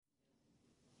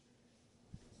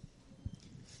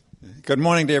Good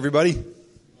morning to everybody.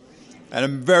 And a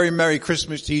very Merry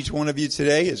Christmas to each one of you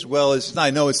today, as well as,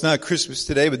 I know it's not Christmas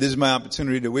today, but this is my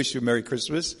opportunity to wish you a Merry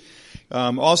Christmas.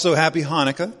 Also, Happy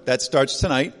Hanukah. That starts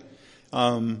tonight,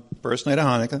 first night of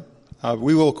Hanukkah.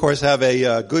 We will, of course, have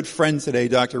a good friend today,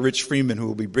 Dr. Rich Freeman, who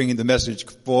will be bringing the message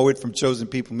forward from Chosen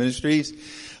People Ministries.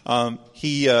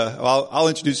 I'll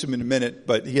introduce him in a minute,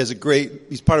 but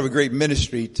he's part of a great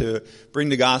ministry to bring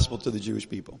the gospel to the Jewish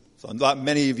people. So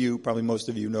many of you, probably most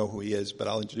of you know who he is, but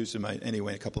I'll introduce him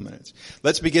anyway in a couple of minutes.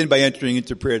 Let's begin by entering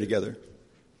into prayer together.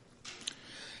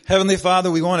 Heavenly Father,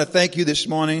 we want to thank you this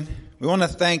morning. We want to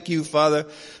thank you, Father,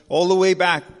 all the way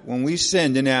back when we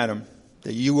sinned in Adam,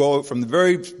 that you, from the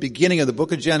very beginning of the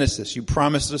book of Genesis, you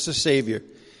promised us a Savior,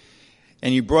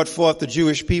 and you brought forth the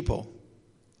Jewish people.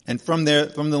 And from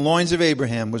the loins of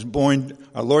Abraham was born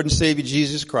our Lord and Savior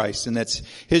Jesus Christ, and that's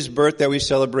his birth that we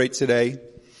celebrate today.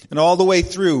 And all the way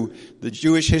through the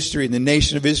Jewish history and the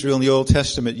nation of Israel in the Old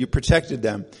Testament, you protected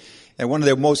them. At one of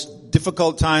their most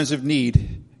difficult times of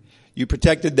need, you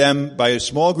protected them by a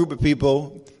small group of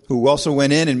people who also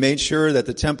went in and made sure that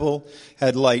the temple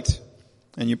had light,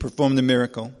 and you performed the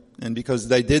miracle. And because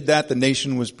they did that, the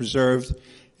nation was preserved,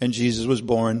 and Jesus was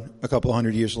born a couple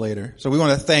hundred years later. So we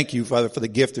want to thank you, Father, for the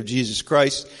gift of Jesus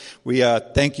Christ. We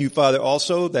thank you, Father,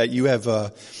 also that you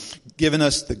have given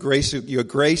us the grace of your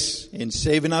grace in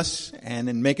saving us and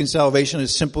in making salvation a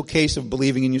simple case of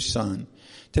believing in your Son.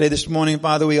 Today, this morning,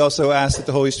 Father, we also ask that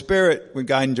the Holy Spirit would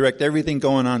guide and direct everything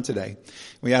going on today.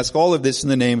 We ask all of this in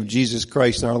the name of Jesus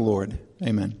Christ, our Lord.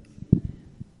 Amen.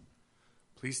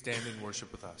 Please stand and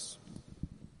worship with us.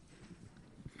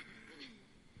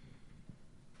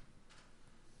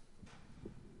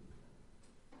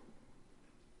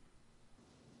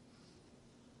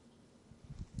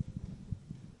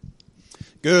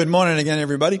 Good morning again,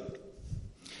 everybody.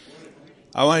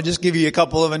 I want to just give you a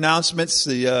couple of announcements.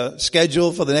 The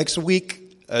schedule for the next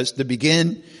week is to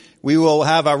begin. We will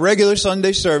have our regular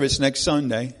Sunday service next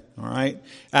Sunday. All right.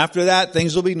 After that,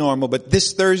 things will be normal. But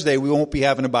this Thursday, we won't be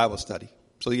having a Bible study.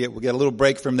 So we'll get a little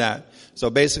break from that.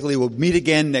 So basically, we'll meet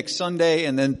again next Sunday,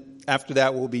 and then after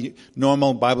that, will be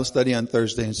normal Bible study on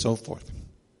Thursday and so forth.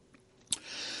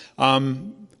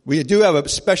 We do have a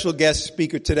special guest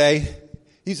speaker today.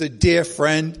 He's a dear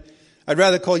friend. I'd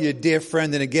rather call you a dear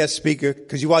friend than a guest speaker,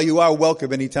 because while you are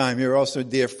welcome anytime, you're also a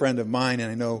dear friend of mine,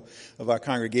 and I know of our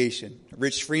congregation.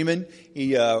 Rich Freeman,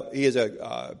 he is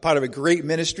a part of a great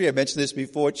ministry. I mentioned this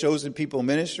before, Chosen People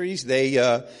Ministries.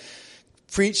 They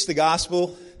preach the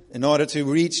gospel in order to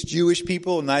reach Jewish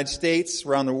people in the United States,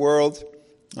 around the world.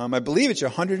 I believe it's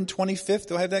your 125th.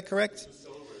 Do I have that correct?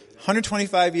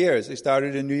 125 years. They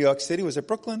started in New York City. Was it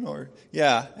Brooklyn?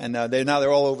 Yeah. And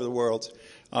they're all over the world.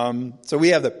 So we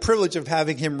have the privilege of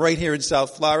having him right here in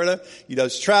South Florida. He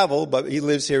does travel, but he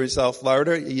lives here in South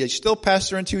Florida. You're still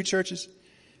pastor in 2 churches?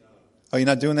 Oh, you're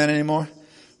not doing that anymore?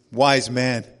 Wise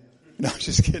man. No, I'm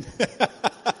just kidding.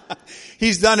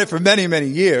 He's done it for many, many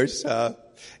years.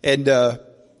 And he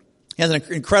has an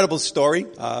incredible story.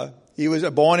 He was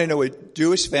born into a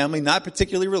Jewish family, not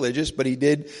particularly religious, but he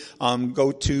did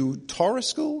go to Torah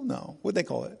school? No, what'd they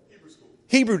call it?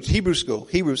 Hebrew school.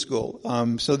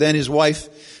 So then his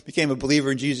wife became a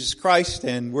believer in Jesus Christ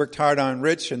and worked hard on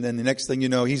Rich, and then the next thing you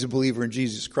know, he's a believer in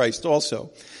Jesus Christ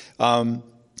also. I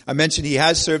mentioned he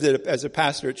has served as a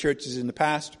pastor at churches in the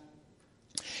past,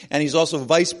 and he's also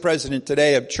vice president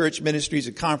today of church ministries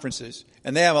and conferences.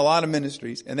 And they have a lot of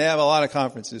ministries, and they have a lot of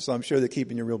conferences, so I'm sure they're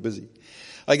keeping you real busy.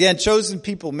 Again, Chosen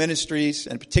People Ministries,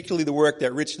 and particularly the work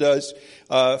that Rich does,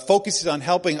 focuses on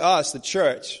helping us, the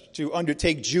church, to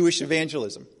undertake Jewish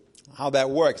evangelism. How that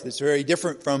works. It's very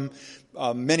different from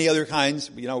many other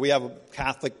kinds. We have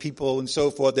Catholic people and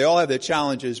so forth. They all have their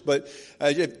challenges. But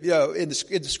in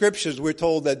the scriptures, we're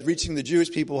told that reaching the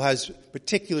Jewish people has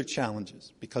particular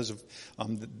challenges because of,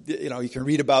 you can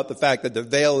read about the fact that the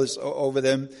veil is over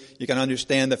them. You can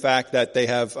understand the fact that they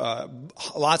have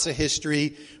lots of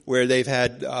history where they've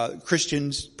had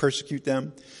Christians persecute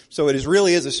them. So it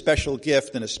really is a special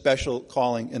gift and a special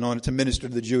calling in order to minister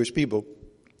to the Jewish people.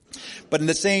 But in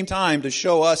the same time, to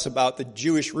show us about the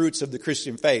Jewish roots of the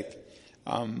Christian faith,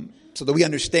 so that we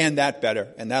understand that better,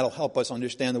 and that'll help us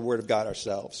understand the Word of God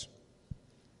ourselves.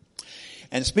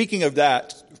 And speaking of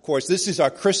that, of course, this is our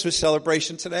Christmas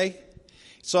celebration today.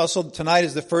 It's also, tonight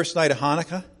is the first night of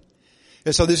Hanukkah.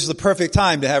 And so this is the perfect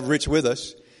time to have Rich with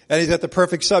us. And he's got the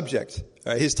perfect subject.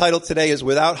 His title today is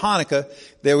Without Hanukkah,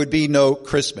 There Would Be No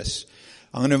Christmas.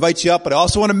 I'm going to invite you up, but I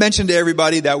also want to mention to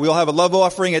everybody that we'll have a love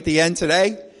offering at the end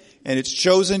today. And it's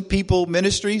Chosen People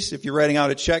Ministries. If you're writing out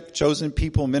a check, Chosen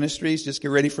People Ministries, just get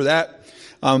ready for that.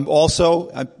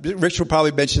 Also, Rich will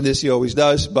probably mention this, he always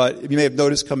does, but you may have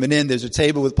noticed coming in, there's a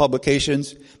table with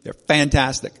publications. They're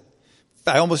fantastic.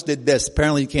 I almost did this.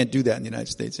 Apparently you can't do that in the United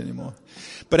States anymore.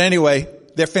 But anyway,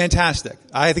 they're fantastic.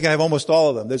 I think I have almost all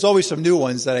of them. There's always some new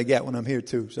ones that I get when I'm here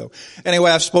too. So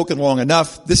anyway, I've spoken long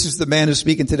enough. This is the man who's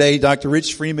speaking today, Dr.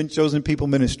 Rich Freeman, Chosen People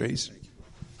Ministries.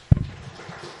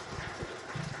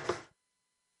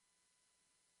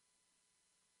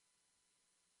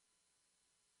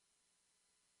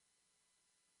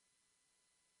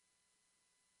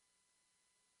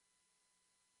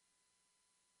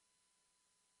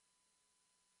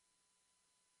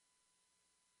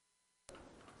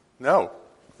 No.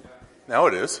 Now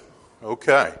it is.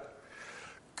 Okay.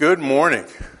 Good morning.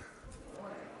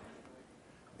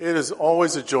 It is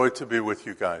always a joy to be with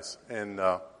you guys. And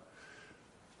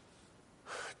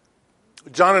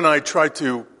John and I tried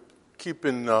to keep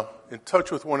in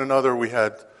touch with one another. We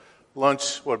had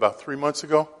lunch, about 3 months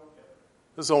ago?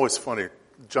 This is always funny.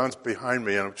 John's behind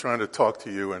me, and I'm trying to talk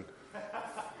to you.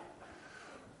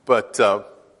 But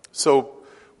so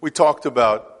we talked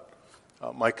about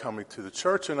my coming to the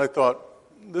church, and I thought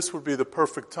this would be the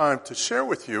perfect time to share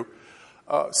with you,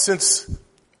 since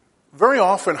very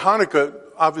often Hanukah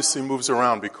obviously moves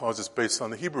around because it's based on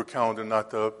the Hebrew calendar,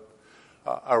 not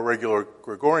our regular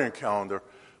Gregorian calendar.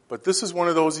 But this is one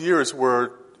of those years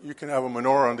where you can have a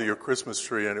menorah under your Christmas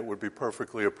tree, and it would be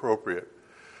perfectly appropriate.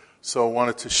 So I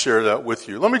wanted to share that with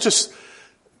you. Let me just,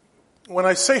 when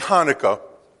I say Hanukah,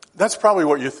 that's probably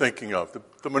what you're thinking of,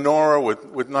 the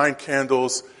menorah with 9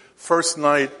 candles. First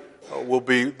night will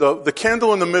be, the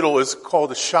candle in the middle is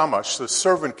called a shamash, the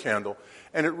servant candle,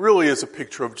 and it really is a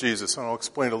picture of Jesus, and I'll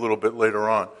explain a little bit later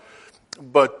on.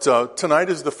 But tonight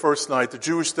is the first night. The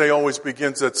Jewish day always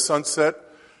begins at sunset,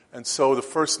 and so the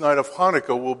first night of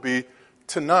Hanukkah will be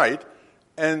tonight.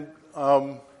 And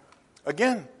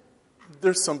again,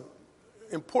 there's some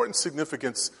important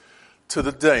significance to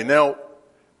the day. Now,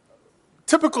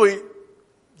 typically,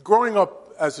 growing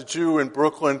up as a Jew in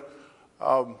Brooklyn,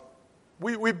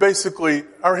 we basically,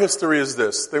 our history is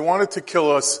this. They wanted to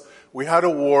kill us. We had a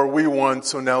war. We won.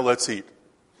 So now let's eat.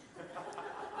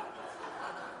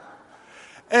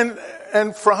 And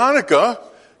for Hanukkah,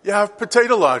 you have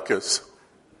potato latkes.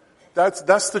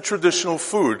 That's the traditional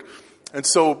food. And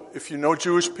so if you know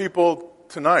Jewish people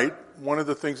tonight, one of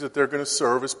the things that they're going to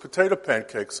serve is potato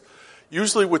pancakes,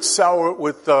 usually with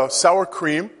sour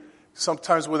cream,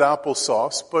 sometimes with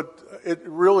applesauce. But it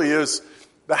really is.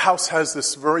 The house has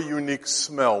this very unique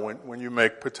smell when you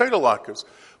make potato latkes.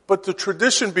 But the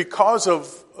tradition, because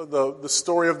of the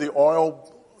story of the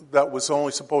oil that was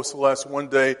only supposed to last 1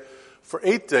 day for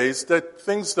 8 days, that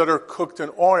things that are cooked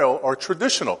in oil are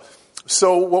traditional.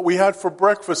 So what we had for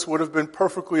breakfast would have been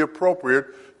perfectly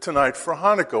appropriate tonight for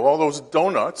Hanukkah. All those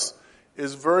donuts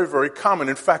is very, very common.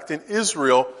 In fact, in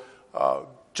Israel,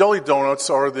 jelly donuts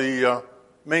are the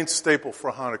main staple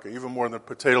for Hanukkah, even more than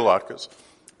potato latkes.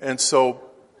 And so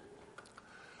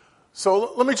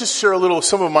let me just share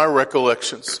some of my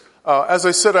recollections. As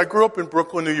I said, I grew up in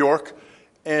Brooklyn, New York,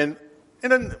 and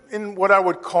in what I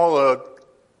would call a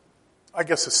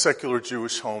secular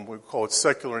Jewish home. We call it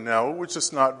secular now. It was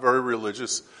just not very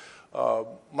religious.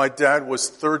 My dad was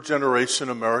third generation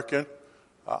American.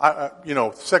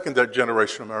 Second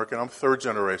generation American. I'm third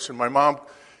generation. My mom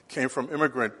came from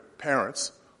immigrant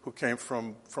parents who came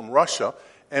from Russia,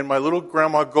 and my little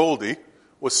grandma Goldie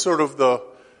was sort of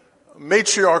the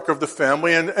matriarch of the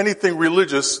family, and anything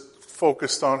religious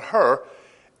focused on her.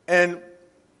 And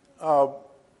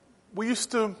we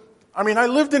used to, I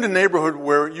lived in a neighborhood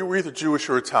where you were either Jewish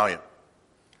or Italian.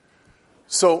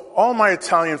 So all my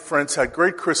Italian friends had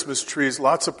great Christmas trees,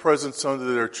 lots of presents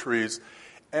under their trees.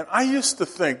 And I used to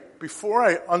think, before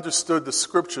I understood the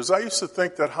scriptures, I used to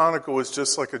think that Hanukkah was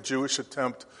just like a Jewish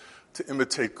attempt to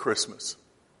imitate Christmas.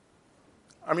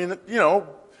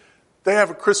 They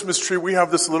have a Christmas tree. We have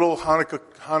this little Hanukkah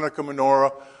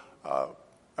menorah.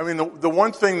 The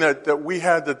one thing that we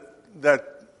had that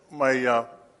my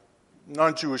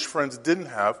non-Jewish friends didn't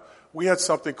have, we had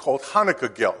something called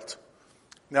Hanukkah gelt.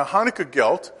 Now, Hanukkah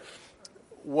gelt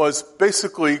was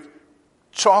basically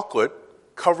chocolate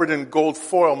covered in gold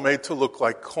foil made to look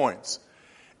like coins.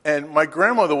 And my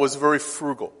grandmother was very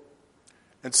frugal.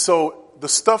 And so the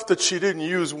stuff that she didn't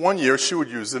use one year, she would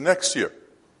use the next year.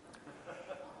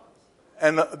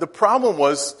 And the problem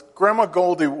was, Grandma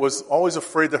Goldie was always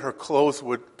afraid that her clothes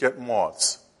would get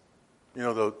moths.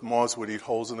 The moths would eat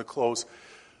holes in the clothes.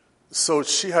 So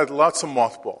she had lots of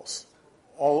mothballs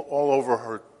all over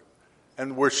her.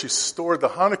 And where she stored the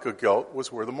Hanukkah gelt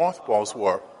was where the mothballs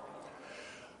were.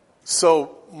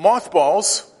 So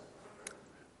mothballs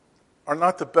are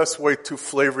not the best way to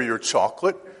flavor your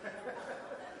chocolate.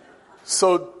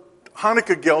 So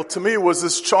Hanukah Gel, to me, was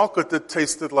this chocolate that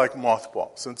tasted like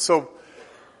mothballs. And so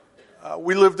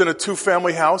we lived in a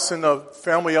 2-family house, and the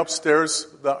family upstairs,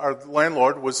 our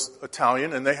landlord was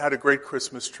Italian, and they had a great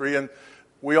Christmas tree. And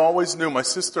we always knew, my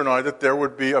sister and I, that there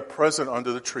would be a present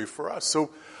under the tree for us.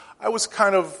 So I was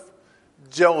kind of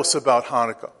jealous about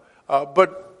Hanukkah.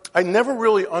 But I never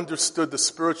really understood the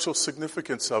spiritual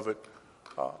significance of it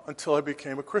until I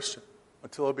became a Christian,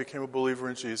 until I became a believer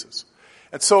in Jesus.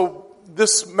 And so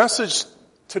this message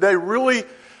today really,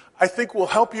 I think, will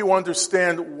help you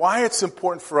understand why it's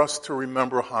important for us to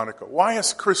remember Hanukkah. Why,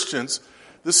 as Christians,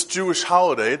 this Jewish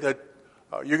holiday that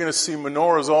you're going to see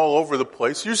menorahs all over the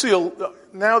place. Usually,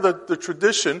 now the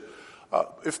tradition,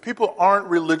 if people aren't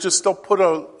religious, they'll put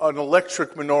an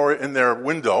electric menorah in their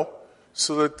window,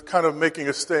 so that kind of making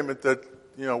a statement that,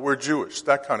 we're Jewish,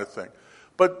 that kind of thing.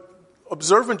 But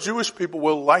observant Jewish people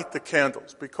will light the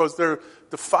candles because the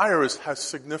fire has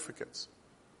significance.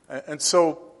 And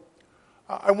so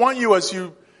I want you, as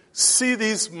you see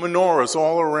these menorahs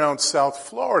all around South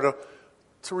Florida,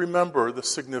 to remember the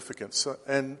significance.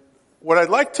 And what I'd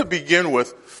like to begin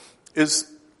with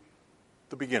is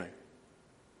the beginning.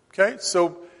 Okay?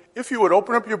 So if you would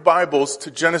open up your Bibles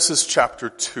to Genesis chapter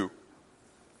 2.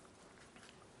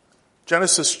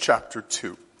 Genesis chapter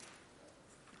 2.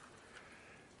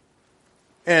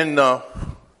 And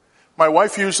my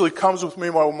wife usually comes with me.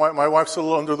 My wife's a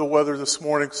little under the weather this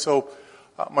morning, so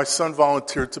my son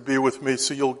volunteered to be with me,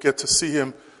 so you'll get to see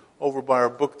him over by our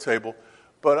book table.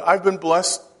 But I've been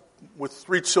blessed with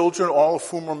 3 children, all of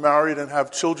whom are married and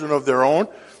have children of their own.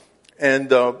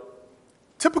 And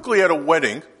typically at a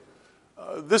wedding,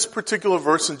 this particular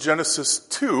verse in Genesis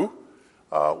 2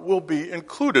 will be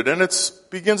included. And it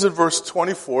begins in verse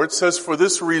 24. It says, "For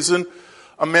this reason,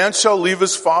 a man shall leave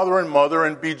his father and mother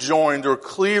and be joined or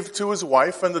cleave to his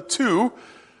wife, and the two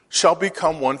shall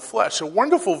become one flesh." A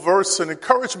wonderful verse and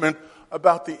encouragement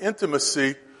about the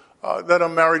intimacy that a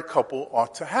married couple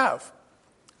ought to have.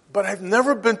 But I've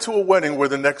never been to a wedding where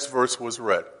the next verse was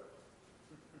read.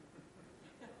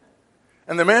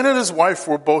 "And the man and his wife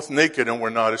were both naked and were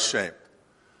not ashamed."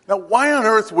 Now, why on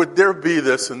earth would there be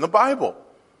this in the Bible?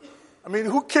 I mean,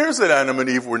 who cares that Adam and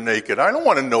Eve were naked? I don't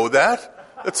want to know that.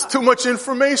 That's too much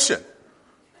information.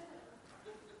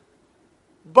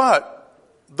 But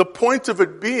the point of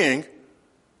it being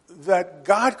that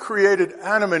God created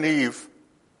Adam and Eve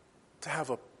to have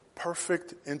a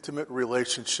perfect, intimate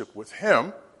relationship with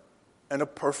Him and a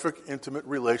perfect, intimate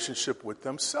relationship with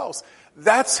themselves.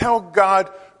 That's how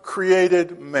God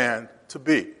created man to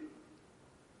be.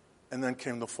 And then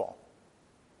came the fall.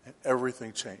 And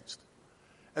everything changed.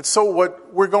 And so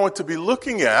what we're going to be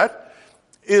looking at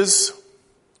is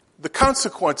the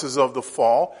consequences of the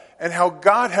fall and how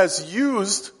God has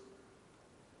used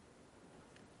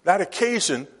that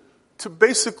occasion to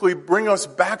basically bring us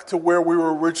back to where we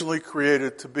were originally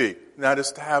created to be. And that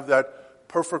is to have that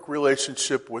perfect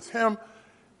relationship with Him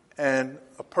and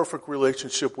a perfect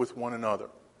relationship with one another.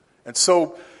 And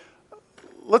so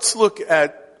let's look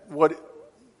at what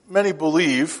many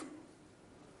believe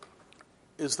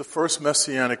is the first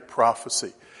messianic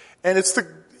prophecy. And it's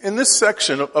in this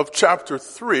section of chapter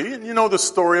 3, and you know the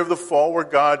story of the fall where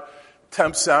God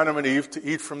tempts Adam and Eve to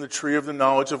eat from the tree of the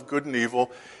knowledge of good and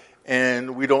evil.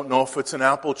 And we don't know if it's an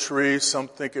apple tree. Some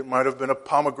think it might have been a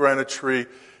pomegranate tree.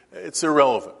 It's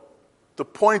irrelevant. The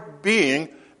point being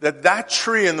that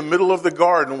tree in the middle of the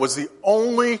garden was the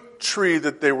only tree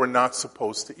that they were not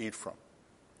supposed to eat from.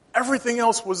 Everything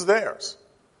else was theirs.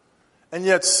 And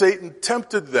yet Satan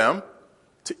tempted them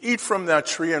to eat from that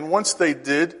tree, and once they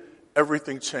did,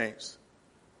 everything changed.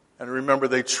 And remember,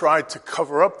 they tried to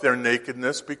cover up their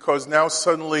nakedness because now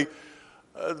suddenly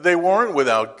they weren't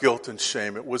without guilt and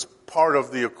shame. It was part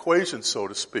of the equation, so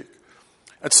to speak.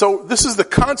 And so this is the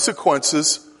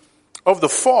consequences of the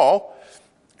fall.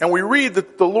 And we read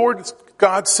that the Lord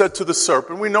God said to the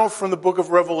serpent, we know from the book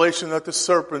of Revelation that the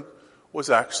serpent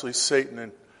was actually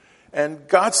Satan. And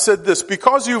God said this,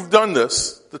 "Because you've done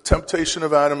this," the temptation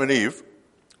of Adam and Eve,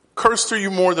 "cursed are you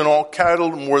more than all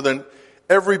cattle, more than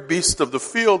every beast of the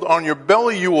field. On your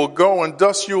belly you will go, and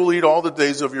dust you will eat all the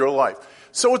days of your life."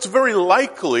 So it's very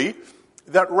likely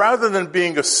that rather than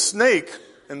being a snake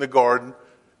in the garden,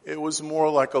 it was more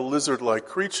like a lizard-like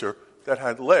creature that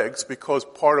had legs, because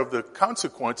part of the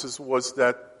consequences was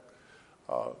that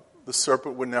the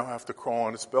serpent would now have to crawl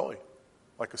on its belly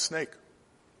like a snake.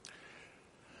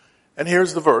 And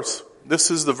here's the verse. This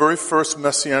is the very first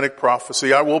messianic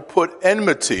prophecy. "I will put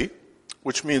enmity,"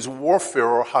 which means warfare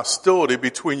or hostility,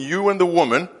 "between you and the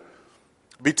woman,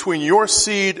 between your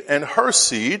seed and her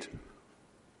seed.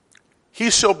 He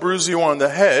shall bruise you on the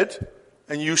head,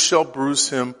 and you shall bruise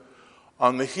him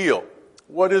on the heel.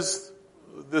 What is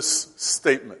this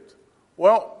statement?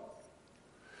 Well,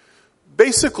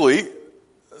 basically,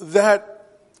 that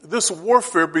this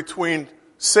warfare between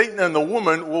Satan and the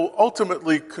woman will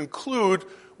ultimately conclude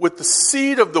with the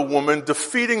seed of the woman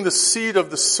defeating the seed of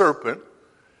the serpent,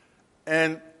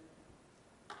 and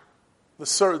the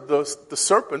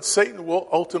serpent, Satan, will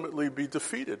ultimately be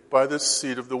defeated by this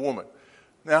seed of the woman.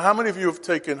 Now, how many of you have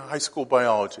taken high school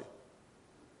biology?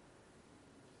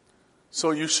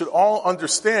 So you should all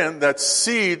understand that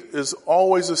seed is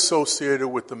always associated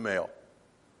with the male.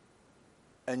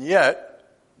 And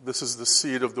yet, this is the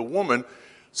seed of the woman.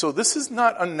 So this is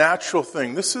not a natural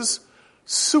thing. This is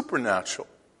supernatural.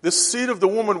 This seed of the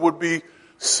woman would be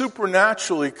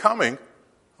supernaturally coming.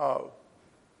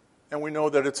 And we know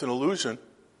that it's an allusion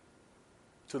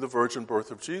to the virgin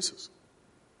birth of Jesus.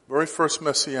 Very first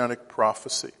messianic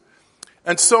prophecy.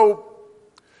 And so,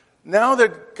 now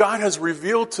that God has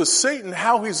revealed to Satan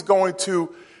how he's going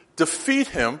to defeat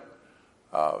him,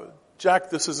 Jack,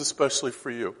 this is especially for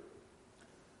you.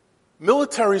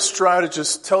 Military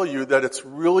strategists tell you that it's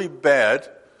really bad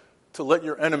to let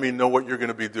your enemy know what you're going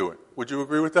to be doing. Would you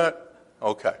agree with that?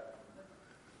 Okay.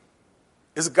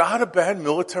 Is God a bad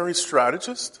military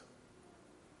strategist?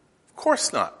 Of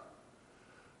course not.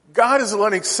 God is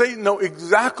letting Satan know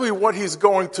exactly what he's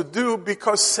going to do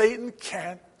because Satan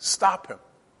can't stop him.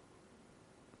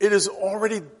 It is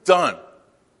already done.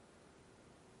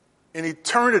 In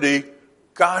eternity,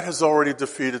 God has already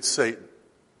defeated Satan.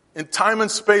 In time and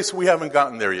space, we haven't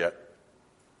gotten there yet.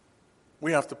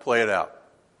 We have to play it out.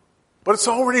 But it's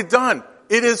already done.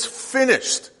 It is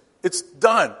finished. It's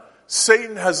done.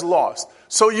 Satan has lost.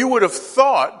 So you would have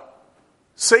thought,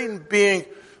 Satan being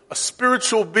a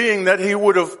spiritual being that he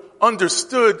would have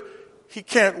understood, he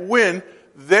can't win.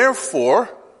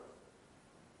 Therefore,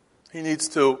 he needs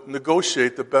to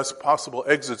negotiate the best possible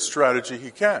exit strategy he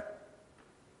can.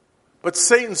 But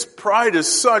Satan's pride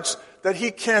is such that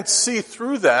he can't see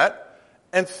through that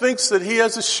and thinks that he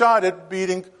has a shot at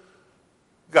beating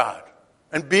God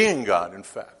and being God, in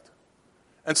fact.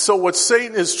 And so what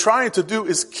Satan is trying to do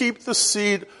is keep the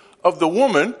seed of the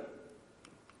woman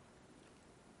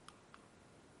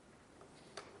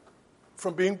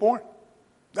from being born.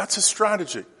 That's his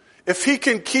strategy. If he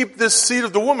can keep this seed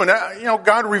of the woman,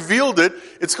 God revealed it,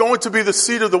 it's going to be the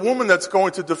seed of the woman that's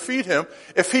going to defeat him.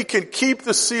 If he can keep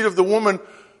the seed of the woman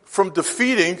from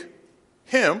defeating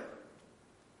him,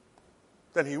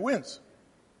 then he wins.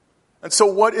 And so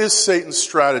what is Satan's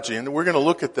strategy? And we're going to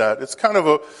look at that. It's kind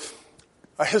of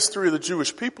a history of the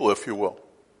Jewish people, if you will.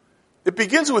 It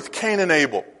begins with Cain and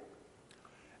Abel.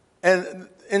 And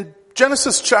in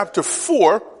Genesis chapter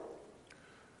 4,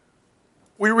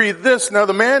 we read this. Now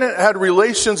the man had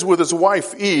relations with his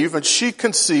wife Eve, and she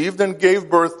conceived and gave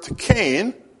birth to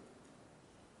Cain.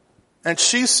 And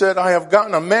she said, I have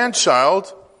gotten a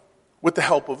man-child with the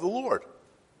help of the Lord.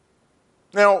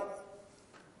 Now,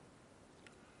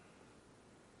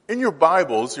 in your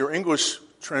Bibles, your English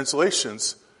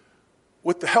translations,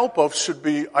 with the help of should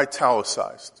be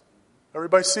italicized.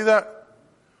 Everybody see that?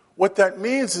 What that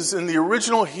means is in the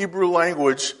original Hebrew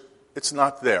language, it's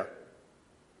not there.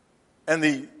 And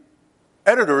the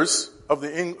editors of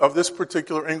this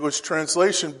particular English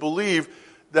translation believe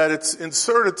that it's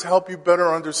inserted to help you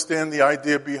better understand the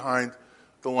idea behind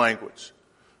the language.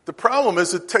 The problem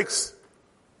is it takes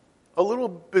a little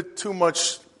bit too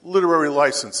much literary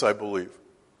license, I believe.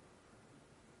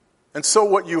 And so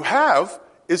what you have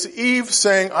is Eve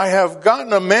saying, I have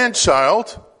gotten a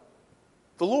man-child,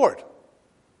 the Lord,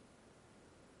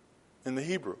 in the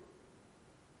Hebrew.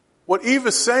 What Eve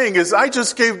is saying is, I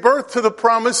just gave birth to the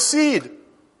promised seed.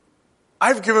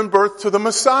 I've given birth to the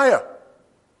Messiah.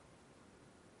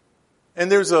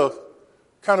 And there's a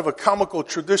kind of a comical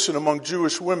tradition among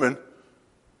Jewish women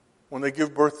when they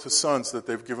give birth to sons that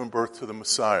they've given birth to the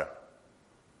Messiah.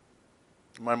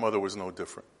 My mother was no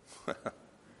different.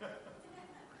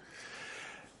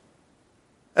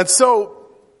 And so,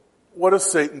 what does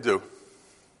Satan do?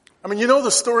 I mean, you know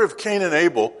the story of Cain and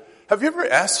Abel. Have you ever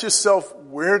asked yourself,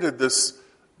 where did this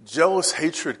jealous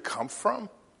hatred come from?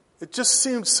 It just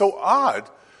seems so odd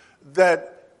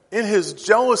that in his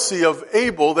jealousy of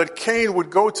Abel, that Cain would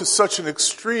go to such an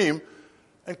extreme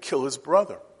and kill his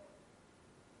brother.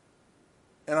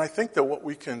 And I think that what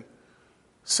we can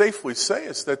safely say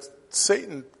is that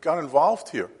Satan got involved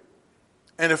here.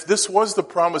 And if this was the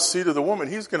promised seed of the woman,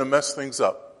 he's going to mess things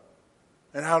up.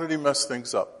 And how did he mess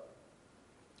things up?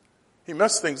 He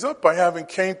messed things up by having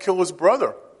Cain kill his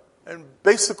brother and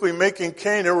basically making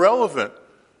Cain irrelevant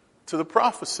to the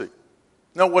prophecy.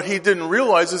 Now, what he didn't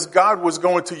realize is God was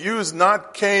going to use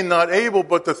not Cain, not Abel,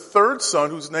 but the third son,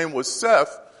 whose name was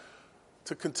Seth,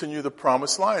 to continue the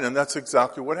promised line. And that's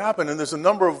exactly what happened. And there's a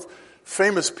number of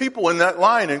famous people in that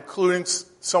line, including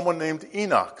someone named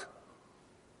Enoch,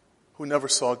 who never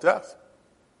saw death.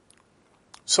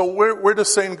 So where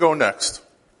does Satan go next?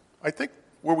 I think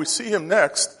where we see him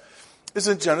next is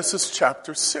in Genesis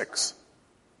chapter 6.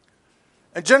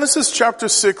 And Genesis chapter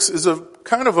 6 is a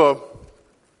kind of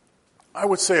I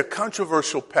would say, a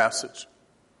controversial passage.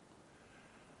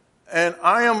 And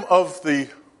I am of the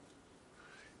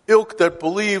ilk that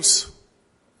believes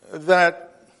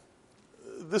that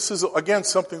this is, again,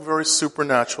 something very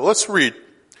supernatural. Let's read. It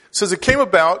says, it came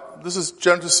about, this is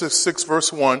Genesis 6,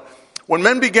 verse 1, when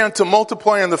men began to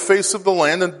multiply on the face of the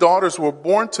land and daughters were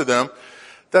born to them,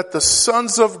 that the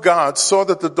sons of God saw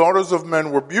that the daughters of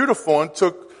men were beautiful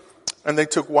and they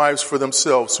took wives for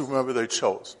themselves, whomever they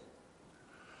chose.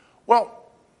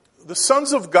 Well, the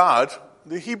sons of God,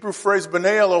 the Hebrew phrase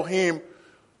B'nai Elohim,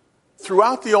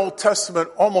 throughout the Old Testament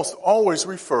almost always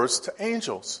refers to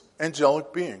angels,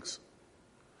 angelic beings.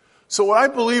 So what I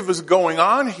believe is going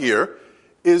on here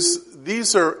is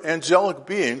these are angelic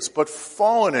beings, but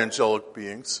fallen angelic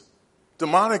beings,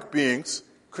 demonic beings,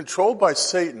 controlled by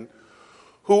Satan,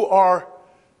 who are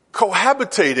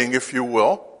cohabitating, if you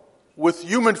will, with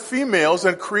human females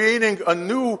and creating a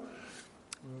new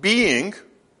being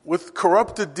with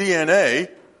corrupted DNA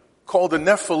called the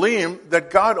Nephilim that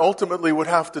God ultimately would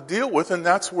have to deal with, and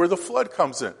that's where the flood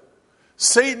comes in.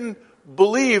 Satan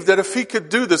believed that if he could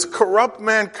do this, corrupt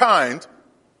mankind,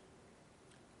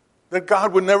 that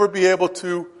God would never be able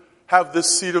to have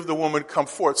this seed of the woman come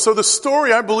forth. So the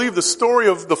story, I believe, the story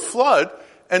of the flood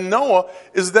and Noah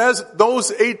is that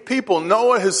those 8 people,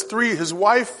 Noah, his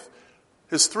wife,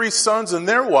 his 3 sons and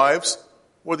their wives,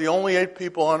 were the only 8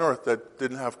 people on earth that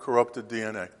didn't have corrupted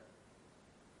DNA.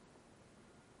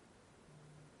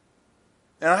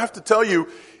 And I have to tell you,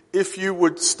 if you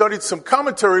would study some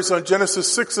commentaries on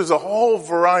Genesis 6, there's a whole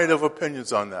variety of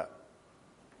opinions on that.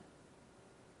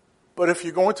 But if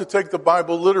you're going to take the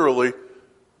Bible literally,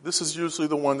 this is usually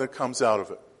the one that comes out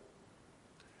of it.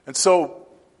 And so,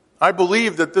 I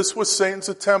believe that this was Satan's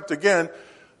attempt, again,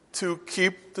 to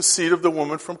keep the seed of the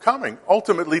woman from coming.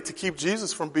 Ultimately, to keep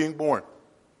Jesus from being born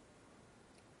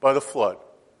by the flood.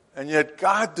 And yet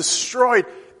God destroyed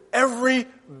every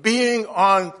being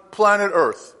on planet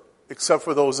Earth except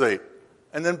for those 8.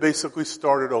 And then basically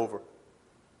started over.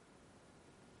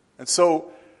 And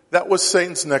so that was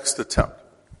Satan's next attempt.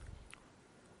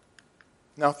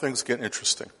 Now things get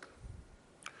interesting.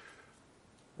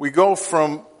 We go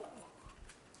from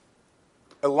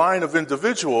a line of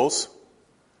individuals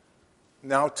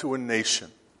now to a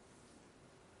nation.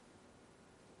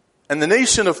 And the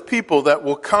nation of people that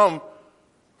will come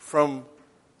from,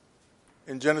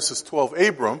 in Genesis 12,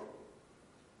 Abram,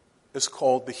 is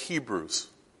called the Hebrews.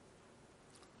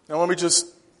 Now let me just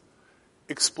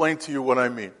explain to you what I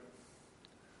mean.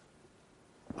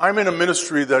 I'm in a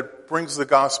ministry that brings the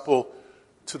gospel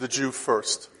to the Jew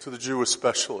first, to the Jew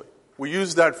especially. We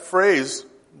use that phrase,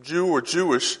 Jew or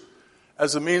Jewish,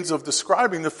 as a means of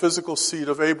describing the physical seed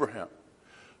of Abraham.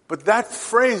 But that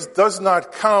phrase does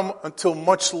not come until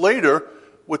much later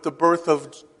with the birth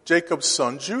of Jacob's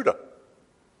son, Judah.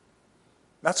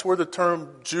 That's where the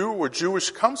term Jew or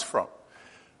Jewish comes from.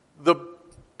 The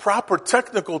proper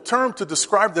technical term to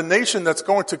describe the nation that's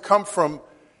going to come from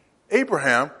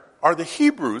Abraham are the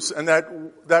Hebrews, and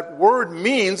that word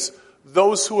means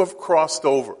those who have crossed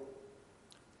over.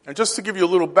 And just to give you a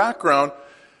little background,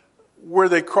 where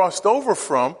they crossed over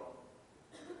from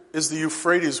is the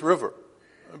Euphrates River,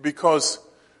 because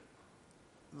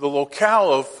the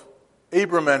locale of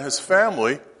Abram and his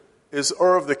family is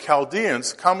Ur of the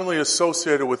Chaldeans, commonly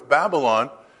associated with Babylon,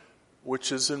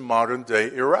 which is in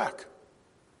modern-day Iraq.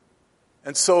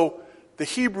 And so the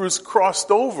Hebrews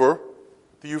crossed over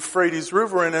the Euphrates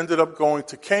River and ended up going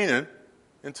to Canaan,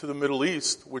 into the Middle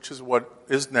East, which is what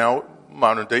is now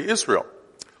modern-day Israel.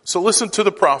 So listen to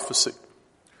the prophecy.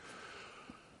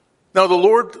 Now the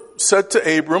Lord said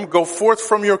to Abram, "Go forth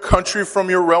from your country, from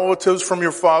your relatives, from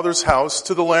your father's house,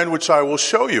 to the land which I will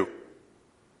show you."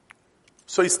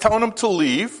 So he's telling him to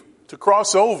leave, to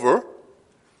cross over.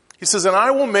 He says, "And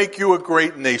I will make you a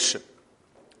great nation."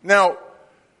 Now,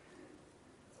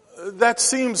 that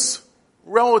seems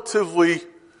relatively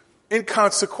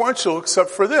inconsequential except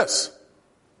for this.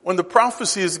 When the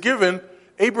prophecy is given,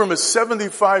 Abram is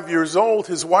 75 years old,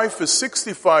 his wife is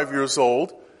 65 years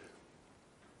old,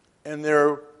 and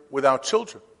they're without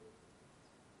children.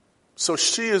 So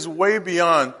she is way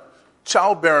beyond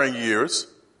childbearing years,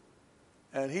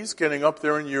 and he's getting up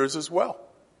there in years as well.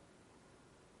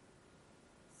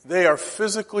 they are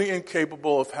physically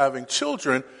incapable of having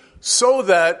children, so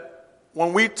that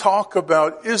when we talk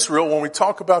about Israel, when we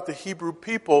talk about the Hebrew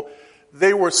people,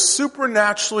 they were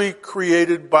supernaturally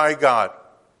created by God.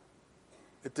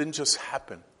 It didn't just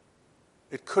happen.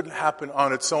 It couldn't happen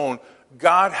on its own.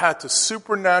 God had to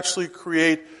supernaturally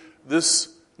create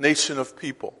this nation of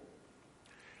people.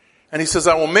 And he says,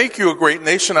 I will make you a great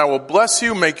nation. I will bless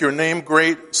you, make your name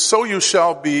great, so you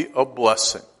shall be a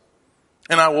blessing.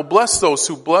 And I will bless those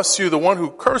who bless you. The one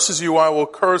who curses you, I will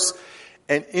curse.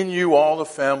 And in you all the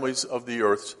families of the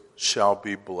earth shall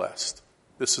be blessed.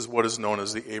 This is what is known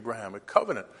as the Abrahamic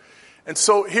covenant. And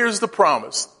so here's the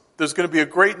promise. There's going to be a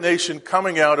great nation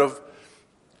coming out of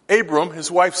Abram,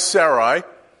 his wife Sarai,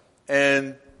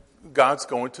 and God's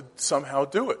going to somehow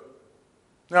do it.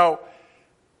 Now,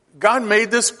 God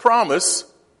made this promise,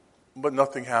 but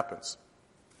nothing happens.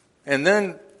 And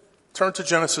then turn to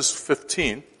Genesis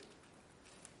 15.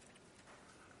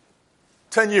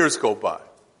 10 years go by.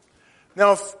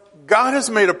 Now, if God has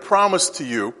made a promise to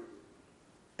you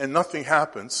and nothing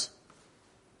happens,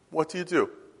 what do you do?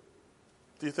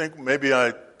 Do you think maybe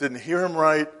I didn't hear him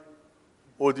right?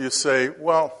 Or do you say,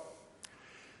 well,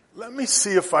 let me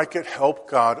see if I could help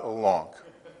God along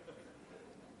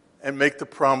and make the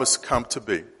promise come to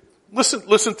be?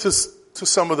 Listen to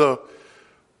some of the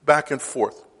back and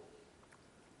forth.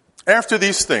 After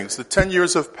these things, the 10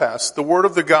 years have passed, the word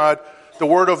of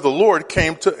the Lord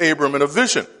came to Abram in a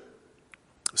vision,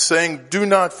 saying, do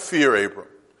not fear, Abram.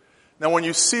 Now when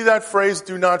you see that phrase,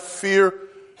 do not fear,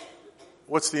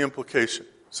 what's the implication?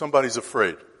 Somebody's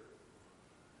afraid.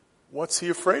 What's he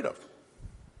afraid of?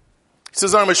 He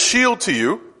says, I'm a shield to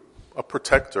you, a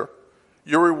protector.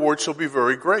 Your reward shall be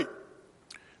very great.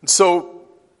 And so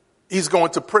he's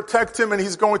going to protect him and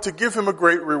he's going to give him a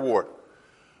great reward.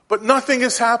 But nothing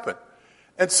has happened.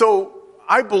 And so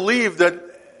I believe that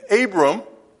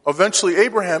eventually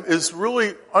Abraham, is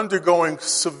really undergoing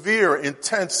severe,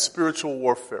 intense spiritual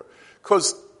warfare.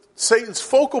 Because Satan's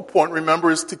focal point,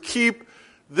 remember, is to keep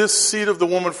this seed of the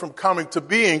woman from coming to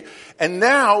being. And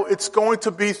now it's going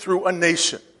to be through a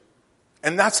nation.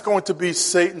 And that's going to be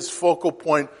Satan's focal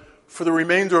point for the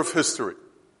remainder of history.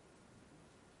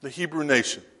 The Hebrew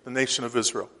nation, the nation of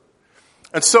Israel.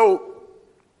 And so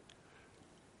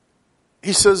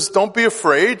he says, don't be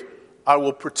afraid. I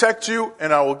will protect you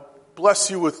and I will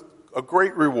bless you with a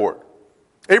great reward.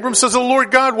 Abram says, oh Lord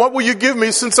God, what will you give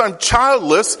me since I'm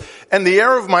childless and the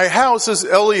heir of my house is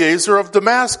Eliezer of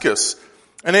Damascus?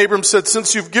 And Abram said,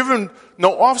 since you've given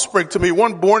no offspring to me,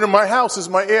 one born in my house is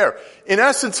my heir. In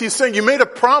essence, he's saying, you made a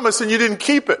promise and you didn't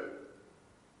keep it.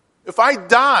 If I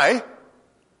die,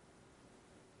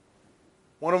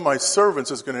 one of my servants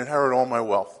is going to inherit all my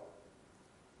wealth.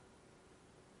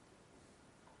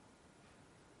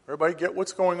 Everybody get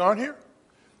what's going on here?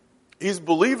 He's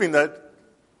believing that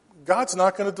God's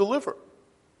not going to deliver.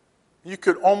 You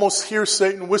could almost hear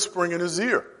Satan whispering in his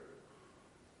ear.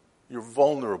 You're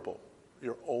vulnerable.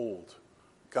 You're old.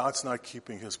 God's not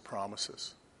keeping his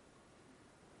promises.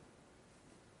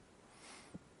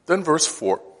 Then verse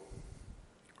 4.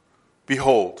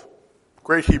 Behold,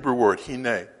 great Hebrew word,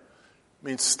 hine,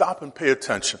 means stop and pay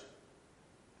attention.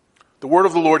 The word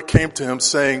of the Lord came to him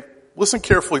saying, listen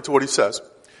carefully to what he says.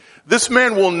 This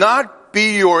man will not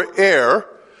be your heir,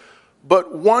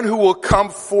 but one who will come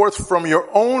forth from your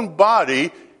own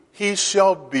body, he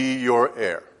shall be your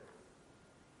heir.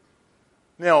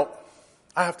 Now,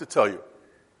 I have to tell you,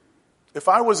 if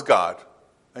I was God,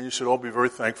 and you should all be very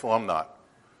thankful I'm not,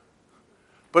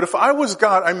 but if I was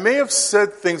God, I may have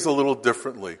said things a little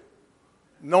differently,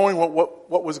 knowing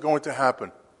what was going to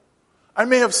happen. I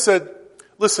may have said,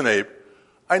 listen, Abe,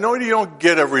 I know you don't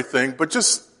get everything, but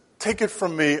just take it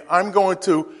from me. I'm going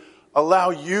to allow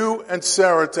you and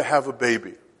Sarah to have a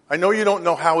baby. I know you don't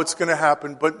know how it's going to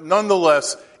happen, but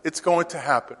nonetheless, it's going to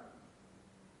happen.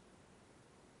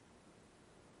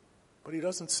 But he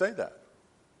doesn't say that.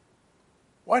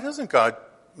 Why doesn't God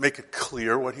make it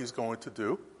clear what he's going to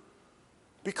do?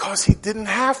 Because he didn't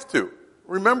have to.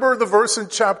 Remember the verse in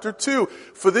chapter 2.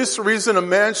 For this reason a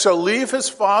man shall leave his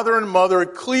father and mother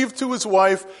and cleave to his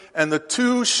wife, and the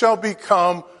two shall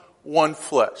become one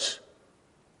flesh.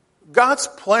 God's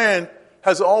plan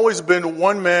has always been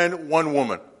one man, one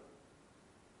woman.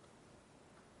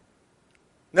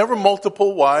 Never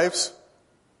multiple wives.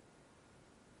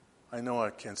 I know I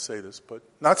can't say this, but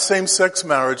not same-sex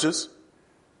marriages.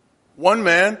 One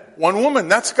man, one woman.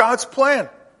 That's God's plan.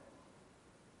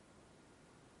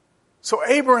 So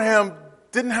Abraham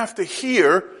didn't have to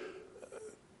hear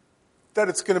that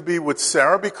it's going to be with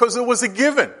Sarah because it was a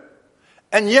given.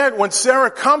 And yet when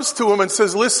Sarah comes to him and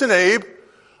says, listen, Abe,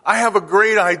 I have a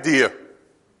great idea.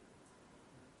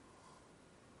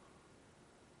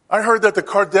 I heard that the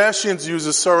Kardashians use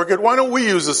a surrogate. Why don't we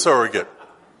use a surrogate?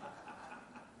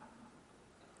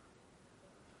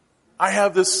 I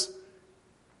have this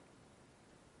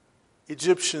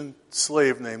Egyptian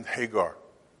slave named Hagar.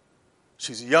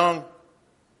 She's young.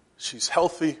 She's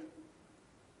healthy.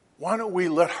 Why don't we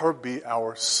let her be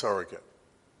our surrogate?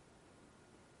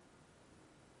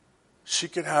 She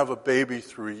could have a baby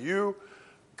through you.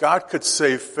 God could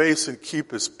save face and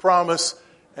keep his promise,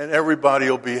 and everybody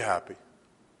will be happy.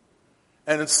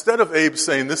 And instead of Abe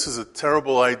saying, this is a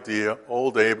terrible idea,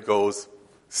 old Abe goes,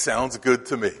 sounds good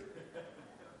to me.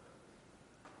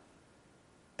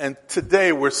 And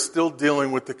today we're still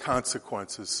dealing with the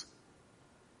consequences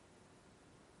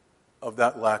of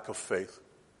that lack of faith.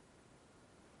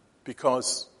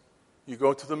 Because you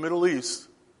go to the Middle East,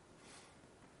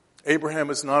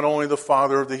 Abraham is not only the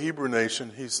father of the Hebrew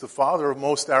nation, he's the father of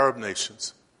most Arab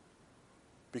nations.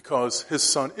 Because his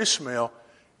son Ishmael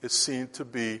is seen to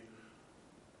be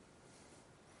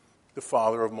the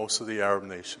father of most of the Arab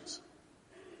nations.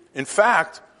 In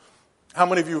fact, how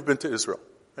many of you have been to Israel?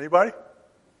 Anybody?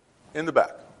 In the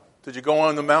back. Did you go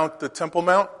on the Temple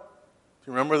Mount?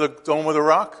 Do you remember the Dome of the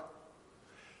Rock?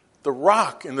 The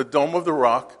rock in the Dome of the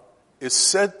Rock is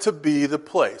said to be the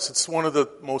place. It's one of the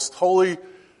most holy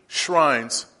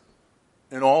shrines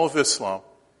in all of Islam.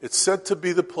 It's said to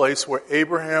be the place where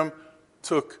Abraham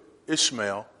took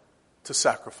Ishmael to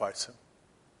sacrifice him.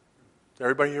 Did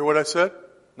everybody hear what I said?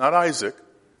 Not Isaac,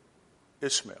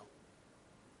 Ishmael.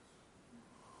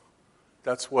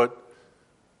 That's what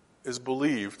is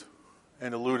believed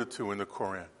and alluded to in the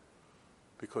Quran,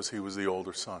 because he was the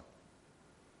older son.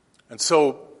 And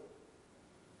so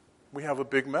we have a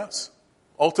big mess.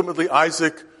 Ultimately,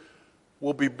 Isaac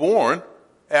will be born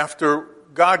after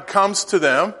God comes to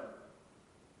them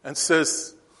and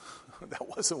says, that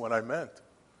wasn't what I meant.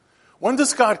 When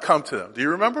does God come to them? Do you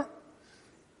remember?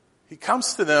 He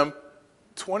comes to them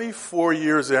 24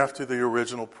 years after the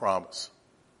original promise.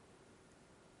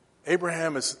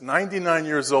 Abraham is 99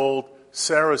 years old.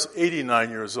 Sarah's 89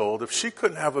 years old. If she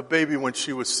couldn't have a baby when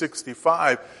she was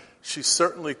 65, she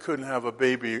certainly couldn't have a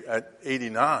baby at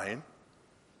 89.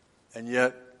 And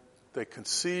yet they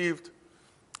conceived.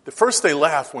 The first they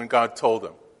laughed when God told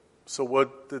them. So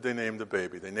what did they name the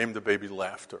baby? They named the baby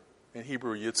Laughter. In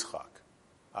Hebrew, Yitzchak,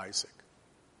 Isaac.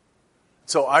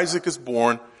 So Isaac is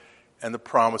born, and the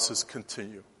promises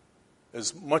continue.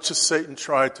 As much as Satan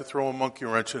tried to throw a monkey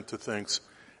wrench into things,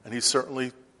 and he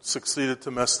certainly succeeded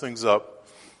to mess things up,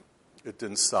 it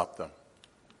didn't stop them.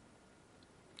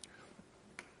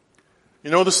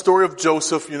 You know the story of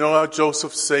Joseph. You know how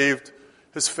Joseph saved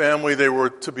his family. They were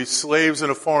to be slaves in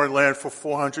a foreign land for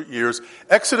 400 years.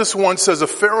 Exodus 1 says a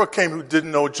Pharaoh came who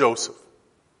didn't know Joseph.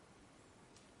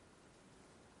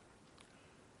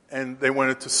 And they went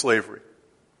into slavery.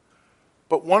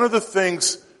 But one of the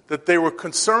things that they were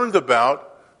concerned about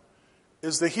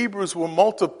is the Hebrews were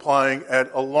multiplying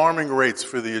at alarming rates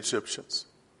for the Egyptians.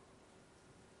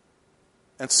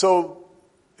 And so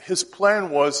his plan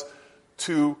was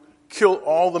to kill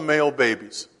all the male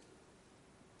babies.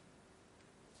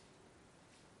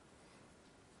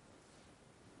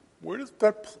 Where does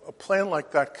a plan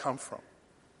like that come from?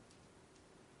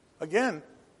 Again,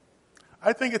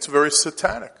 I think it's very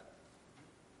satanic.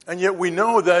 And yet we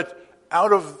know that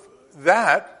out of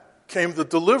that came the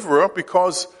deliverer,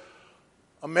 because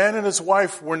a man and his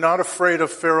wife were not afraid of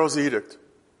Pharaoh's edict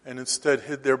and instead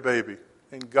hid their baby.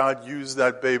 And God used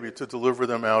that baby to deliver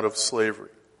them out of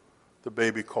slavery, the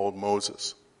baby called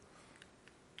Moses.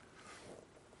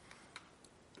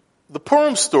 The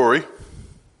Purim story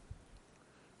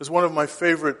is one of my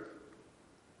favorite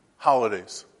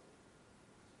holidays.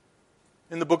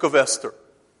 In the book of Esther,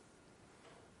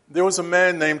 there was a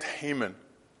man named Haman.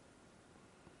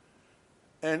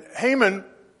 And Haman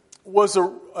was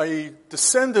a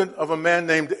descendant of a man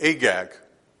named Agag.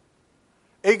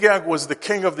 Agag was the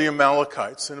king of the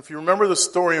Amalekites. And if you remember the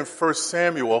story in 1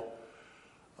 Samuel,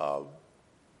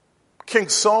 King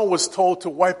Saul was told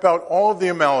to wipe out all of the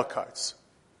Amalekites.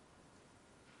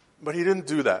 But he didn't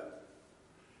do that.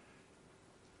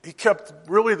 He kept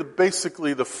really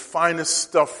basically the finest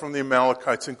stuff from the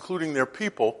Amalekites, including their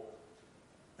people,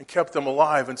 and kept them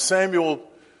alive. And Samuel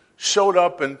showed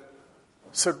up and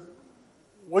said,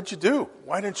 "What'd you do?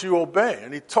 Why didn't you obey?"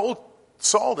 And he told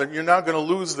Saul that you're now going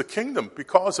to lose the kingdom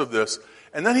because of this.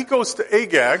 And then he goes to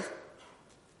Agag.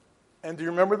 And do you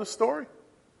remember the story?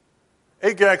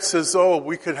 Agag says, "Oh,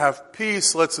 we could have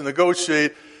peace. Let's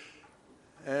negotiate."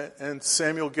 And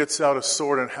Samuel gets out a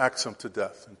sword and hacks him to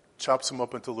death and chops him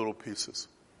up into little pieces.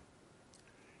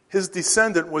 His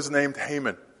descendant was named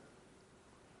Haman.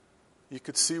 You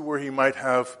could see where he might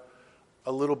have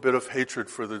a little bit of hatred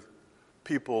for the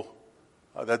people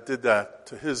that did that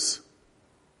to his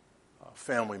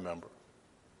family member.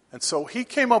 And so he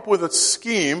came up with a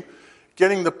scheme,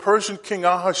 getting the Persian king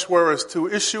Ahasuerus to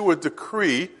issue a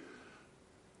decree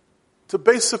to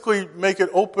basically make an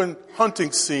open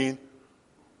hunting scene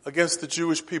against the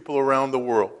Jewish people around the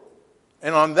world.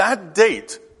 And on that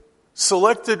date,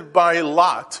 selected by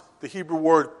Lot, the Hebrew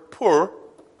word pur,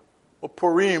 or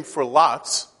Purim for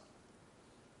lots,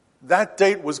 that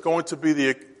date was going to be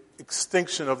the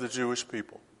extinction of the Jewish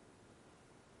people.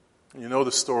 You know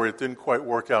the story, it didn't quite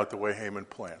work out the way Haman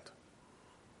planned.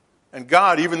 And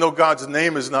God, even though God's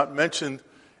name is not mentioned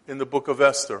in the book of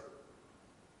Esther,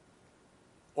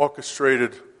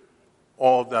 orchestrated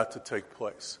all of that to take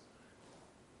place.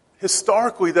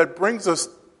 Historically, that brings us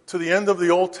to the end of the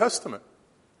Old Testament.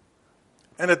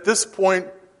 And at this point,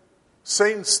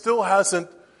 Satan still hasn't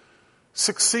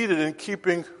succeeded in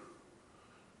keeping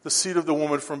the seed of the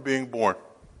woman from being born.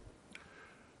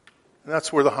 And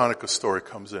that's where the Hanukah story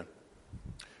comes in.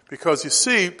 Because you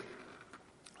see,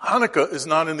 Hanukah is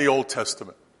not in the Old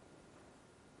Testament.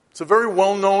 It's a very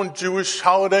well-known Jewish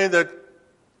holiday that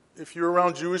if you're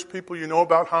around Jewish people, you know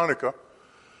about Hanukah.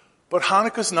 But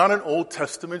Hanukkah is not an Old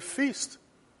Testament feast.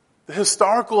 The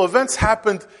historical events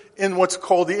happened in what's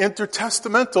called the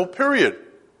intertestamental period.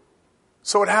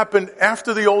 So it happened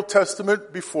after the Old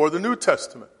Testament, before the New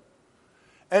Testament.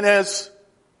 And as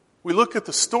we look at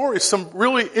the story, some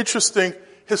really interesting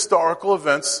historical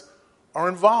events are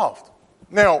involved.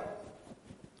 Now,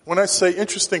 when I say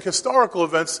interesting historical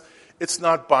events, it's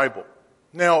not Bible.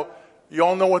 Now, you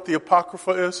all know what the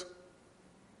Apocrypha is?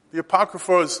 The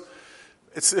Apocrypha is,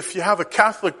 if you have a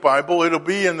Catholic Bible, it'll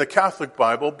be in the Catholic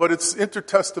Bible, but it's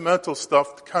intertestamental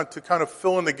stuff to kind of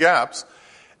fill in the gaps.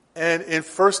 And in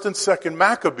 1st and 2nd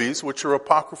Maccabees, which are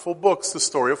apocryphal books, the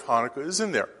story of Hanukkah is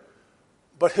in there.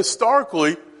 But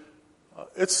historically,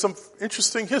 it's some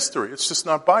interesting history. It's just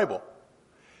not Bible.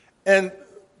 And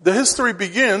the history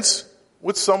begins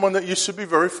with someone that you should be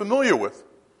very familiar with.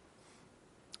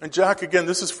 And Jack, again,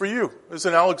 this is for you.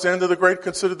 Isn't Alexander the Great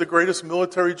considered the greatest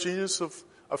military genius of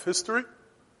history?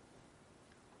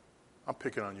 I'm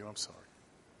picking on you, I'm sorry.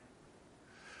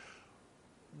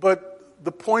 But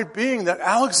the point being that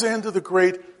Alexander the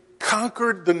Great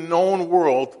conquered the known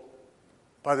world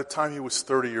by the time he was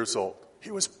 30 years old. He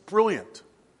was brilliant.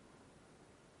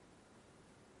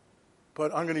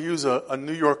 But I'm going to use a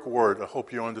New York word, I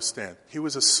hope you understand. He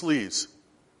was a sleaze.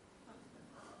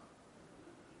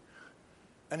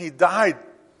 And he died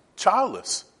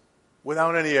childless,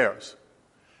 without any heirs.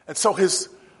 And so his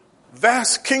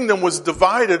vast kingdom was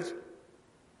divided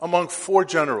among 4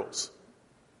 generals.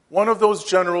 One of those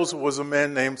generals was a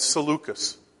man named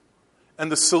Seleucus.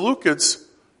 And the Seleucids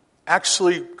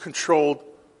actually controlled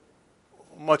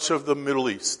much of the Middle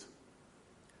East.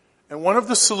 And one of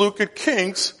the Seleucid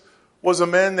kings was a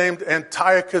man named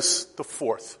Antiochus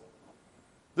IV.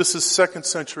 This is 2nd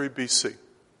century BC.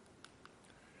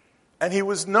 And he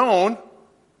was known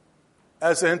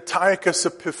as Antiochus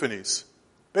Epiphanes.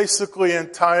 Basically,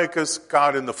 Antiochus,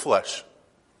 God in the flesh.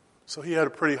 So he had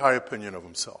a pretty high opinion of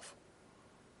himself.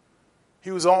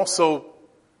 He was also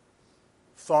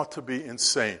thought to be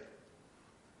insane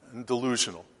and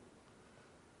delusional.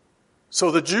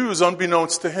 So the Jews,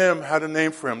 unbeknownst to him, had a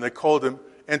name for him. They called him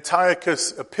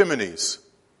Antiochus Epimanes.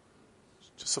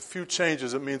 Just a few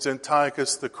changes, it means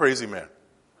Antiochus the crazy man.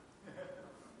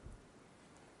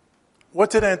 What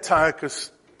did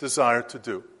Antiochus desire to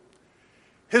do?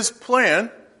 His plan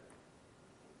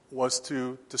was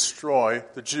to destroy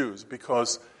the Jews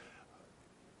because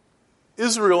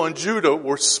Israel and Judah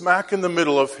were smack in the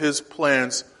middle of his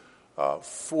plans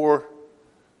for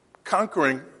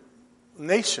conquering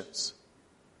nations.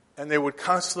 And they would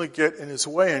constantly get in his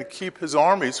way and keep his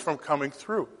armies from coming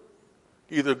through,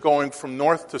 either going from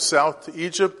north to south to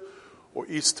Egypt or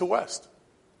east to west.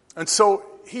 And so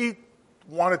he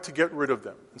wanted to get rid of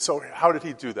them. And so how did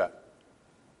he do that?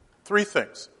 3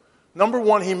 things. Number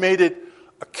 1, he made it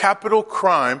a capital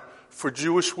crime for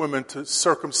Jewish women to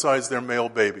circumcise their male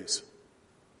babies.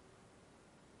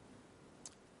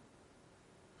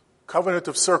 Covenant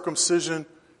of circumcision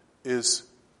is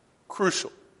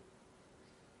crucial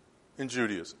in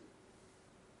Judaism.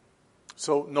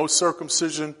 So no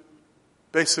circumcision,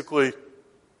 basically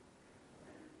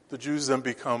the Jews then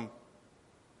become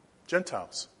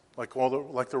Gentiles, like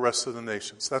the rest of the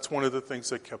nations. That's one of the things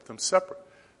that kept them separate.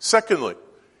 Secondly,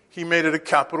 he made it a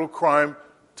capital crime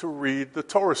to read the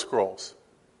Torah scrolls.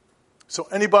 So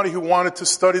anybody who wanted to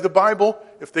study the Bible,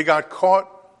 if they got caught,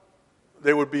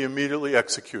 they would be immediately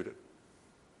executed.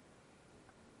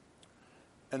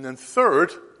 And then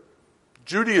third,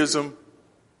 Judaism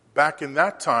back in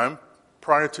that time,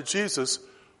 prior to Jesus,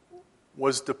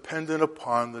 was dependent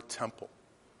upon the temple.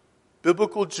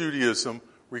 Biblical Judaism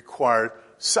required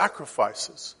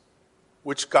sacrifices,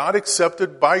 which God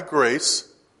accepted by grace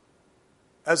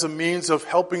as a means of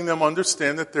helping them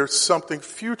understand that there's something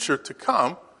future to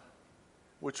come,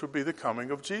 which would be the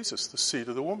coming of Jesus, the seed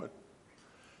of the woman.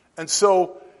 And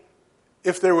so,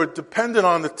 if they were dependent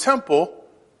on the temple,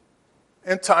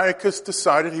 Antiochus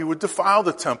decided he would defile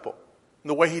the temple. And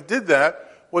the way he did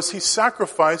that was he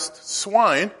sacrificed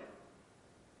swine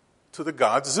to the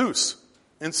god Zeus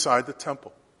inside the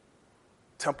temple.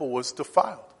 The temple was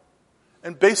defiled.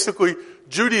 And basically,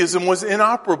 Judaism was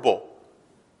inoperable.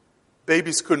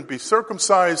 Babies couldn't be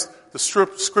circumcised, the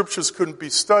scriptures couldn't be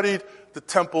studied, the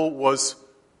temple was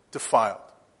defiled.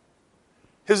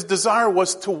 His desire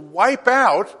was to wipe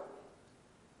out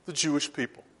the Jewish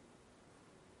people.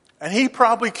 And he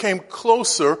probably came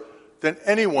closer than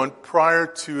anyone prior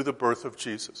to the birth of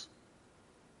Jesus.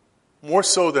 More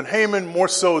so than Haman, more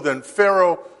so than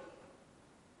Pharaoh.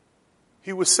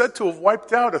 He was said to have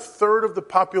wiped out a third of the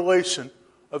population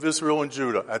of Israel and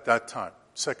Judah at that time,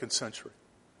 2nd century.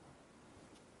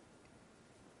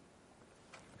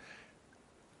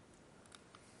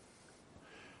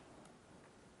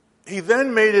 He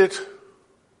then made it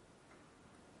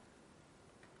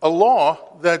a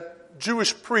law that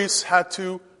Jewish priests had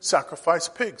to sacrifice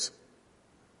pigs.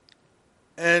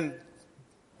 And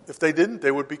if they didn't,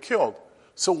 they would be killed.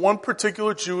 So one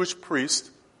particular Jewish priest,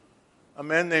 a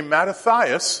man named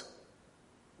Mattathias,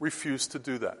 refused to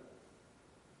do that.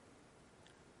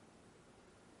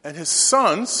 And his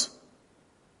sons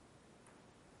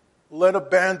led a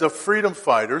band of freedom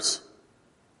fighters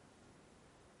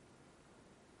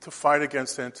to fight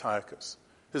against Antiochus.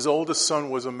 His oldest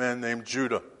son was a man named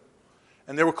Judah.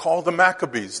 And they were called the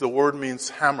Maccabees. The word means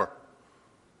hammer.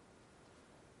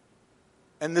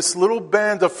 And this little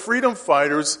band of freedom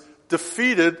fighters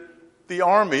defeated the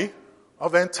army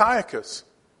of Antiochus.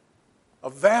 A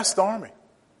vast army.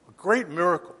 A great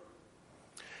miracle.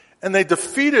 And they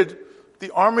defeated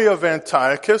the army of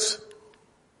Antiochus.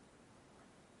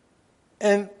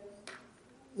 And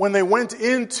when they went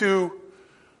into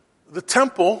the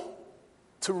temple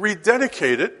to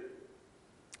rededicate it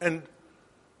and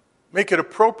make it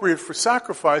appropriate for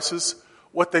sacrifices,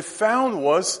 what they found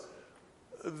was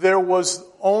there was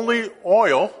only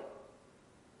oil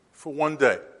for one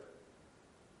day.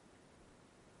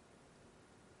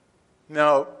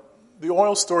 Now, the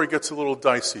oil story gets a little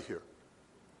dicey here.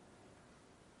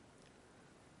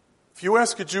 If you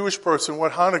ask a Jewish person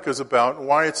what Hanukah is about and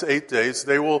why it's 8 days,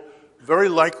 they will very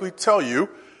likely tell you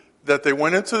that they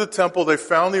went into the temple, they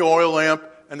found the oil lamp,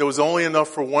 and there was only enough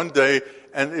for one day,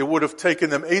 and it would have taken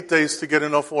them 8 days to get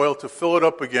enough oil to fill it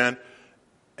up again,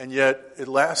 and yet it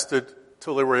lasted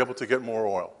till they were able to get more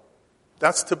oil.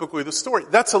 That's typically the story.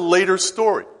 That's a later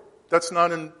story. That's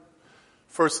not in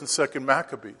 1st and 2nd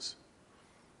Maccabees.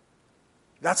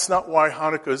 That's not why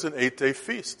Hanukah is an 8-day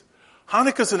feast.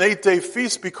 Hanukah is an 8-day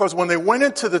feast because when they went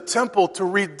into the temple to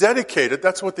rededicate it,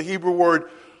 that's what the Hebrew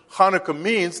word Hanukah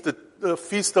means, the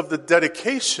feast of the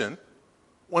dedication.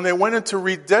 When they went in to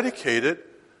rededicate it,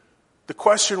 the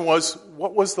question was,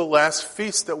 what was the last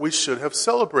feast that we should have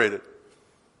celebrated?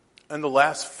 And the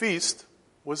last feast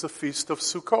was the Feast of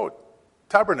Sukkot,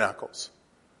 Tabernacles.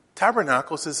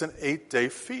 Tabernacles is an 8-day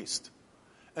feast.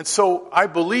 And so I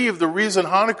believe the reason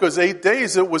Hanukkah is 8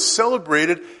 days, it was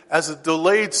celebrated as a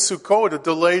delayed Sukkot, a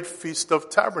delayed Feast of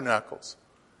Tabernacles.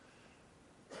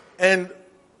 And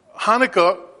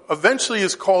Hanukkah eventually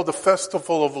is called the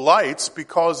Festival of Lights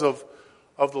because of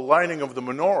the lighting of the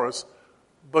menorahs.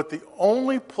 But the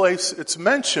only place it's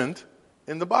mentioned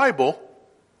in the Bible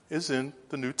is in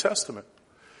the New Testament.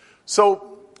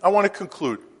 So I want to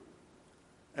conclude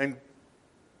and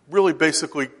really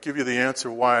basically give you the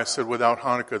answer why I said without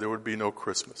Hanukkah there would be no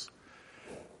Christmas.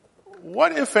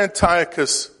 What if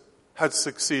Antiochus had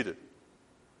succeeded?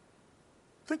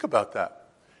 Think about that.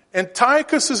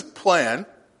 Antiochus' plan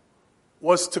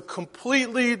was to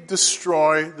completely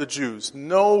destroy the Jews.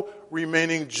 No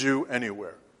remaining Jew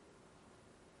anywhere.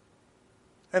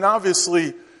 And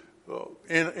obviously,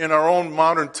 in our own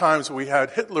modern times, we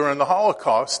had Hitler and the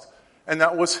Holocaust, and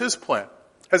that was his plan.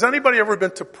 Has anybody ever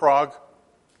been to Prague,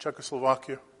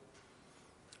 Czechoslovakia?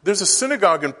 There's a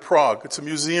synagogue in Prague. It's a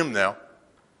museum now.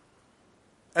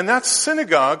 And that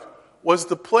synagogue was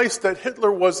the place that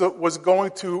Hitler was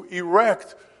going to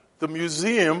erect the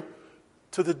museum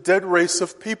to the dead race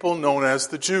of people known as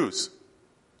the Jews.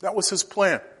 That was his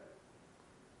plan.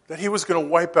 That he was going to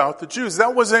wipe out the Jews.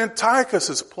 That was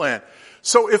Antiochus' plan.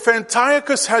 So if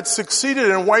Antiochus had succeeded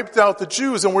and wiped out the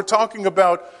Jews, and we're talking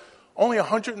about only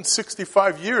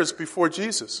 165 years before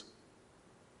Jesus.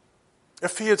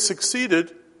 If he had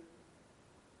succeeded,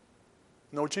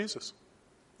 no Jesus.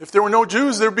 If there were no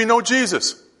Jews, there'd be no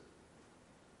Jesus.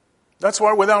 That's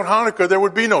why without Hanukkah, there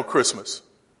would be no Christmas.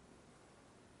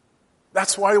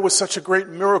 That's why it was such a great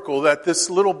miracle that this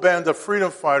little band of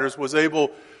freedom fighters was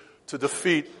able to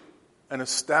defeat an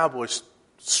established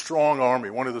strong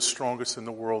army, one of the strongest in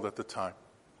the world at the time.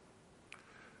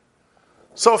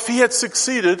 So if he had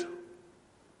succeeded,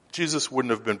 Jesus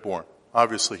wouldn't have been born.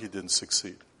 Obviously, he didn't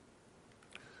succeed.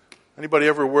 Anybody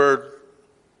ever wear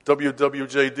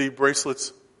WWJD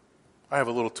bracelets? I have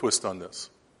a little twist on this.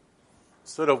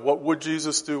 Instead of what would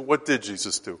Jesus do, what did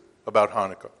Jesus do about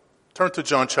Hanukkah? Turn to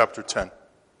John chapter 10.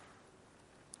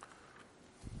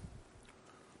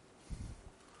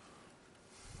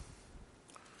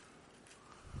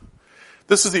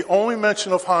 This is the only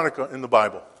mention of Hanukkah in the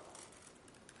Bible.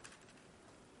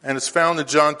 And it's found in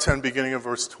John 10, beginning in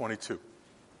verse 22.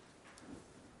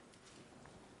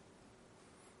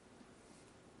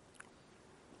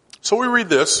 So we read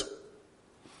this.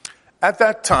 At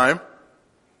that time,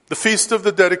 the feast of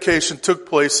the dedication took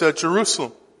place at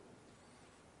Jerusalem.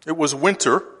 It was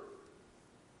winter,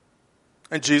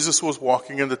 and Jesus was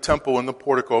walking in the temple in the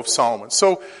portico of Solomon.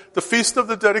 So the feast of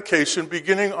the dedication,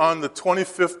 beginning on the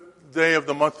 25th day of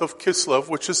the month of Kislev,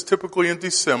 which is typically in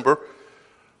December,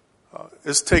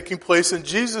 is taking place, and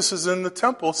Jesus is in the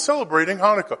temple celebrating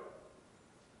Hanukkah.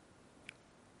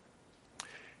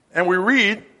 And we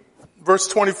read, verse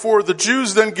 24, the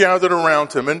Jews then gathered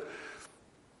around him. And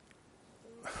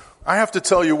I have to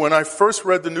tell you, when I first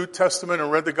read the New Testament and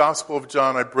read the Gospel of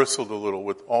John, I bristled a little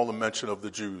with all the mention of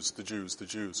the Jews, the Jews, the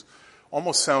Jews.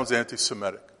 Almost sounds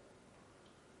anti-Semitic.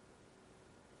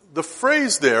 The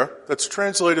phrase there that's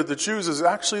translated the Jews is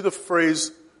actually the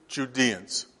phrase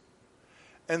Judeans.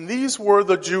 And these were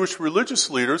the Jewish religious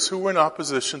leaders who were in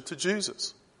opposition to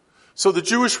Jesus. So the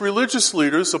Jewish religious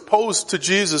leaders opposed to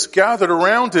Jesus gathered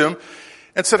around him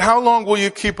and said, how long will you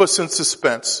keep us in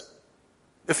suspense?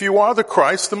 If you are the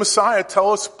Christ, the Messiah,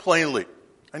 tell us plainly.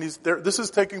 And this is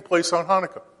taking place on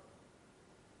Hanukkah.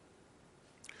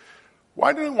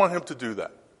 Why did they want him to do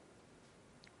that?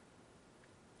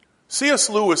 C.S.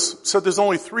 Lewis said there's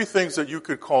only three things that you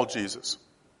could call Jesus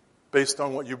based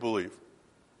on what you believe.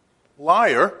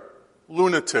 Liar,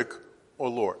 lunatic, or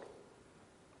Lord.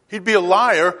 He'd be a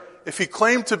liar if he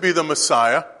claimed to be the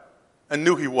Messiah and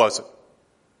knew he wasn't.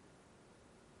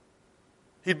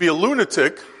 He'd be a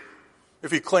lunatic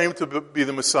if he claimed to be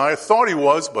the Messiah, thought he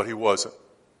was, but he wasn't.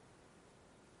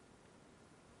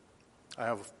 I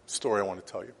have a story I want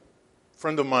to tell you. A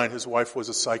friend of mine, his wife was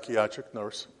a psychiatric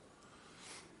nurse.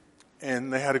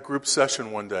 And they had a group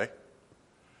session one day.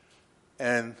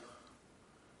 And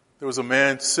there was a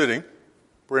man sitting,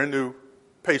 brand new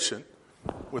patient,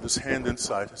 with his hand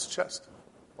inside his chest,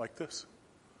 like this.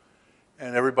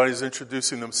 And everybody's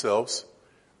introducing themselves.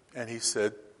 And he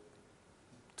said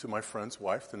to my friend's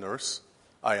wife, the nurse,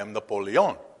 I am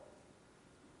Napoleon.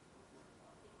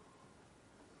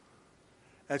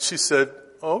 And she said,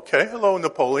 oh, okay, hello,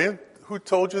 Napoleon. Who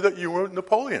told you that you were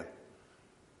Napoleon?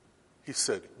 He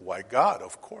said, why, God,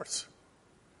 of course.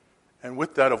 And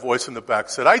with that, a voice in the back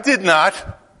said, I did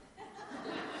not.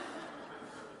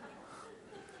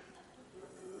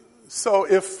 So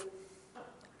if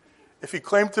he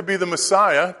claimed to be the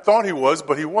Messiah, thought he was,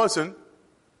 but he wasn't,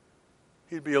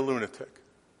 he'd be a lunatic.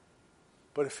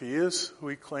 But if he is who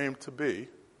he claimed to be,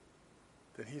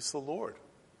 then he's the Lord.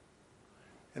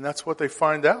 And that's what they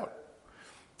find out.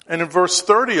 And in verse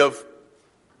 30 of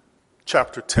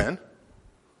chapter 10,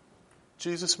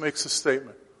 Jesus makes a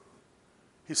statement.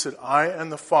 He said, I and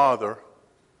the Father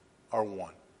are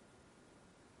one.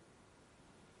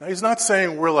 Now he's not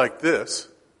saying we're like this.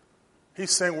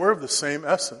 He's saying we're of the same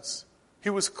essence. He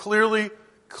was clearly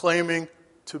claiming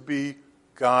to be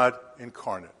God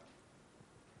incarnate.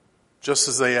 Just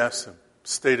as they asked him,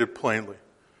 stated plainly.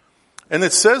 And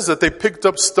it says that they picked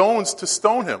up stones to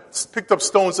stone him. Picked up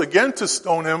stones again to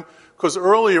stone him, because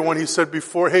earlier when he said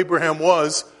before Abraham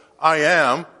was, I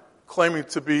am, claiming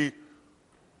to be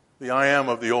the I am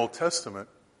of the Old Testament,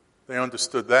 they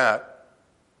understood that.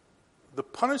 The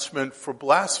punishment for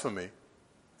blasphemy,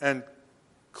 and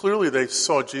clearly they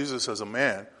saw Jesus as a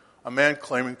man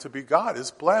claiming to be God, is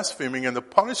blaspheming, and the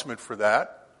punishment for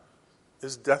that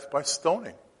is death by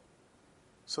stoning.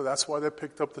 So that's why they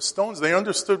picked up the stones. They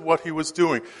understood what he was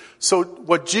doing. So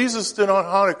what Jesus did on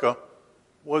Hanukkah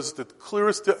was the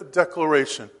clearest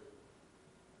declaration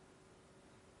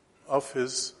of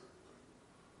his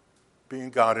being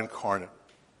God incarnate.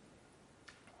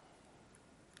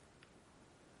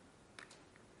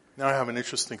 Now I have an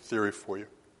interesting theory for you.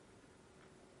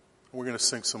 We're going to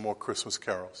sing some more Christmas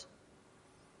carols.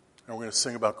 And we're going to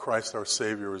sing about Christ our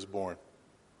Savior is born.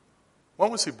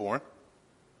 When was he born?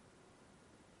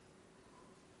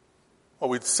 Well,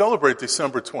 we celebrate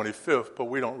December 25th, but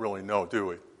we don't really know, do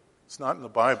we? It's not in the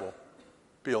Bible.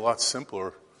 It'd be a lot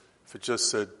simpler if it just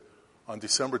said on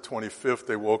December 25th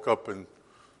they woke up and...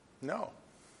 No,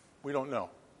 we don't know.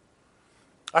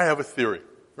 I have a theory.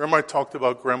 Remember I talked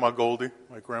about Grandma Goldie,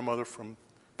 my grandmother from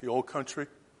the old country?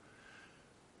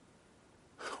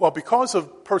 Well, because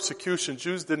of persecution,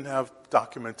 Jews didn't have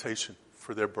documentation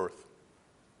for their birth.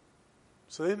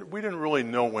 So we didn't really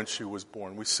know when she was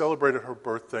born. We celebrated her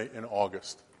birthday in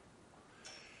August.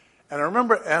 And I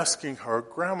remember asking her,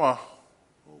 Grandma,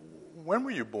 when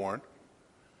were you born?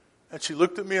 And she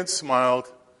looked at me and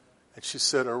smiled, and she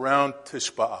said, around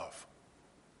Tish B'Av.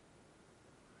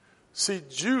 See,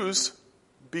 Jews,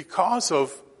 because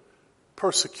of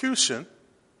persecution,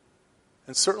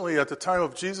 and certainly at the time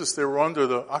of Jesus they were under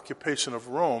the occupation of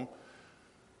Rome,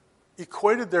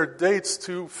 equated their dates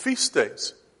to feast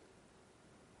days.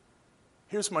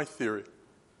 Here's my theory.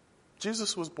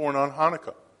 Jesus was born on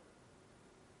Hanukah.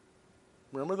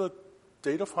 Remember the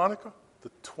date of Hanukah?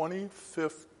 The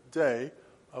 25th day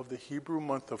of the Hebrew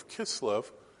month of Kislev,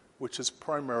 which is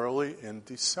primarily in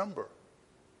December.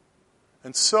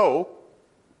 And so,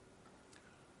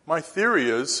 my theory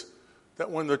is that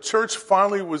when the church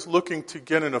finally was looking to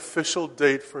get an official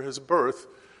date for his birth,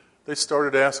 they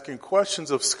started asking questions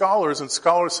of scholars, and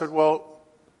scholars said, well,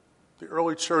 the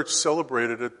early church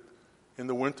celebrated it in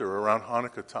the winter around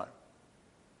Hanukkah time.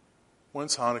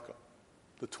 When's Hanukkah?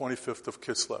 The 25th of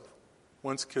Kislev.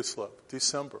 When's Kislev?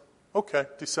 December. Okay,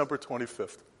 December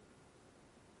 25th.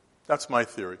 That's my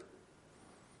theory.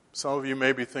 Some of you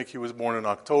maybe think he was born in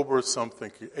October, some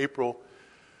think April.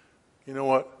 You know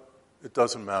what? It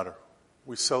doesn't matter.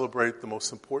 We celebrate the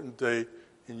most important day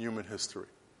in human history,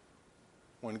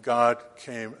 when God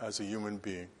came as a human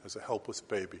being, as a helpless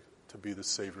baby, to be the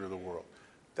Savior of the world.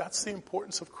 That's the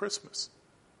importance of Christmas.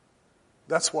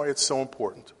 That's why it's so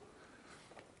important.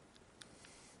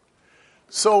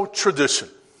 So, tradition.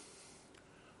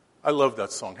 I love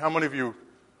that song. How many of you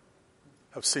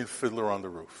have seen Fiddler on the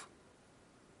Roof?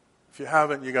 If you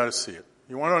haven't, you got to see it.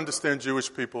 You want to understand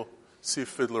Jewish people, see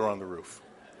Fiddler on the Roof.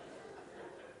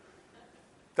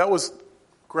 That was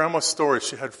Grandma's story.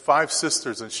 She had 5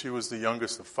 sisters, and she was the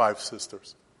youngest of 5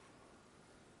 sisters.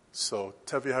 So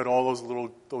Tevye had all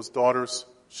those daughters.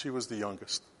 She was the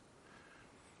youngest.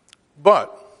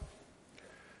 But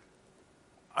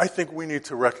I think we need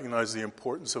to recognize the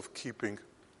importance of keeping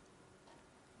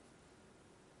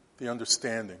the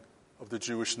understanding of the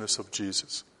Jewishness of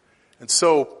Jesus. And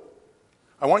so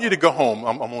I want you to go home.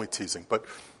 I'm only teasing, but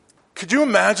could you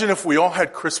imagine if we all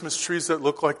had Christmas trees that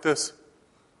look like this?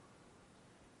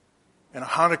 And a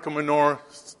Hanukkah menorah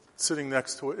sitting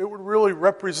next to it. It would really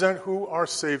represent who our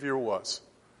Savior was.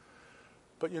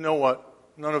 But you know what?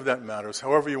 None of that matters.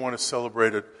 However you want to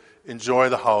celebrate it, enjoy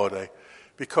the holiday.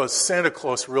 Because Santa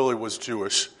Claus really was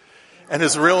Jewish. And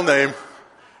his real name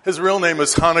is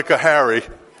Hanukah Harry.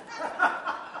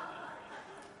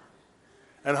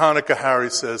 And Hanukah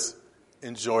Harry says,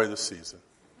 enjoy the season.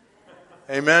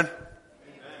 Amen?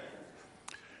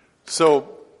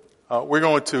 So, we're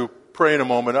going to pray in a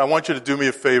moment. I want you to do me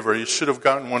a favor. You should have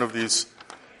gotten one of these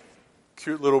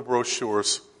cute little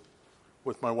brochures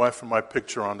with my wife and my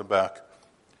picture on the back.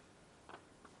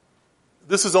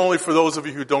 This is only for those of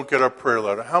you who don't get our prayer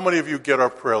letter. How many of you get our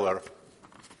prayer letter?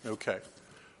 Okay.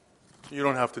 You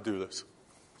don't have to do this.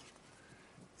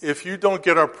 If you don't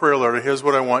get our prayer letter, here's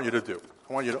what I want you to do.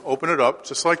 I want you to open it up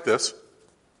just like this.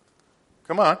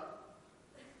 Come on.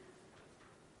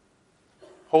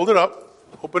 Hold it up.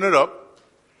 Open it up.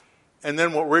 And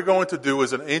then what we're going to do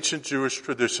is an ancient Jewish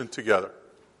tradition together.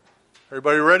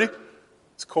 Everybody ready?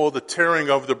 It's called the tearing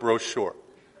of the brochure.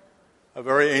 A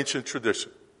very ancient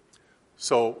tradition.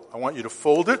 So I want you to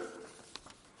fold it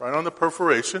right on the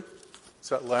perforation. It's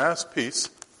that last piece.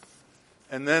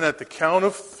 And then at the count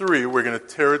of 3, we're going to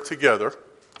tear it together.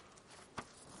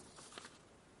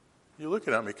 You're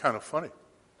looking at me kind of funny.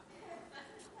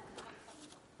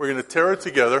 We're going to tear it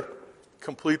together,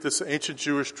 complete this ancient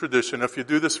Jewish tradition. If you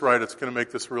do this right, it's going to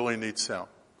make this really neat sound.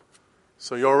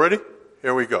 So you all ready?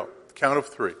 Here we go. Count of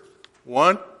 3.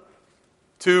 1,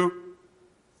 2,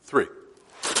 3.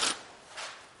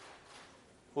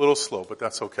 A little slow, but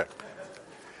that's okay.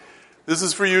 This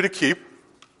is for you to keep.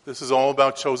 This is all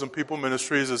about Chosen People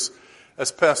Ministries.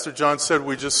 As Pastor John said,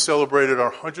 we just celebrated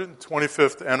our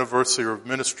 125th anniversary of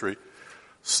ministry,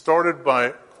 started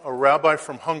by a rabbi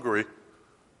from Hungary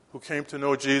who came to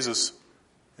know Jesus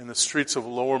in the streets of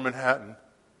Lower Manhattan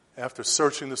after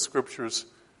searching the scriptures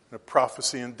and a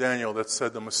prophecy in Daniel that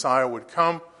said the Messiah would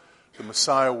come, the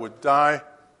Messiah would die,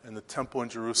 and the temple in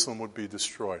Jerusalem would be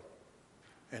destroyed.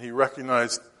 And he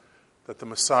recognized that the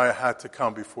Messiah had to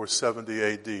come before 70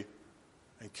 AD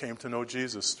and came to know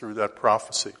Jesus through that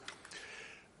prophecy.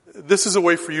 This is a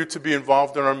way for you to be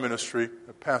involved in our ministry.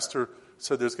 The pastor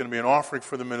said there's going to be an offering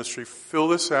for the ministry. Fill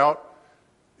this out.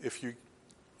 If you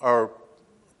are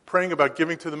praying about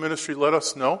giving to the ministry, let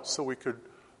us know so we could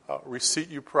receipt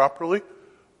you properly.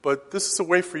 But this is a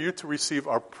way for you to receive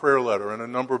our prayer letter, and a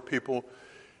number of people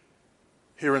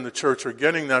here in the church are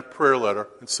getting that prayer letter,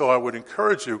 and so I would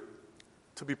encourage you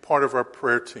to be part of our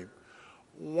prayer team.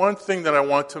 One thing that I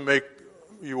want to make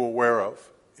you aware of,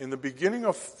 in the beginning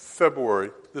of February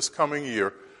this coming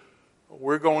year,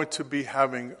 we're going to be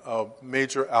having a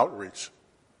major outreach.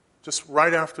 Just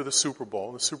right after the Super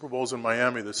Bowl. The Super Bowl's in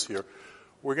Miami this year.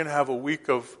 We're going to have a week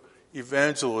of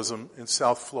evangelism in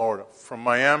South Florida, from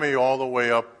Miami all the way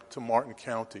up to Martin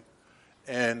County.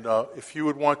 And if you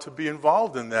would want to be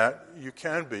involved in that, you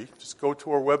can be. Just go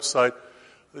to our website.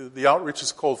 The outreach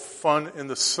is called Fun in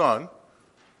the Sun,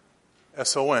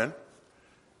 S-O-N.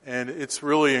 And it's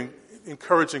really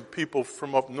encouraging people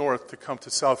from up north to come to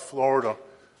South Florida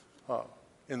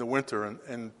in the winter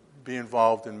and be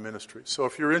involved in ministry. So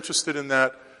if you're interested in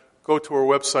that, go to our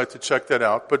website to check that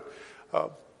out. But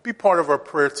be part of our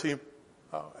prayer team.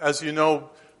 As you know,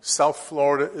 South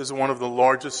Florida is one of the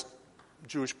largest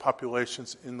Jewish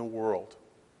populations in the world.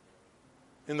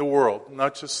 In the world,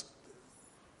 not just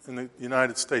in the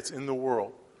United States, in the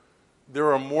world.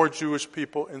 There are more Jewish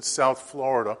people in South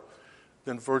Florida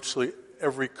than virtually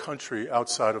every country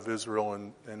outside of Israel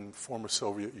and former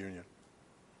Soviet Union.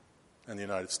 And the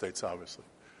United States, obviously.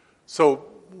 So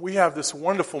we have this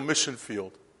wonderful mission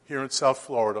field here in South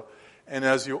Florida. And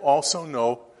as you also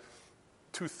know,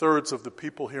 2/3 of the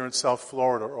people here in South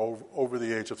Florida are over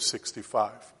the age of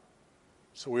 65.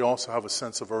 So we also have a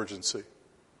sense of urgency.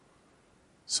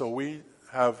 So we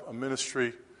have a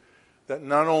ministry that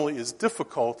not only is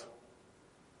difficult,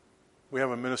 we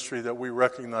have a ministry that we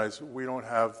recognize we don't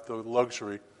have the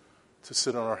luxury to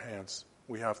sit on our hands.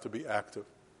 We have to be active.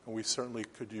 And we certainly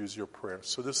could use your prayers.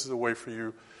 So this is a way for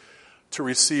you to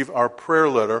receive our prayer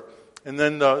letter. And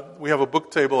then we have a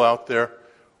book table out there.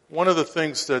 One of the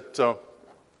things that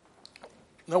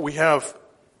we have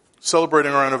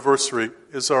celebrating our anniversary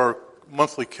is our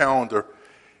monthly calendar.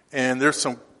 And there's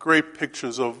some great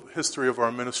pictures of history of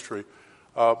our ministry.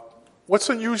 What's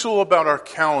unusual about our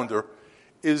calendar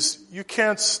is you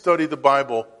can't study the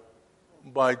Bible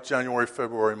by January,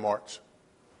 February, March.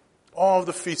 All of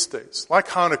the feast days, like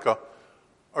Hanukah,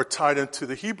 are tied into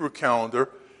the Hebrew calendar.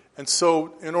 And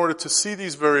so in order to see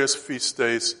these various feast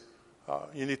days,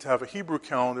 you need to have a Hebrew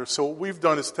calendar. So what we've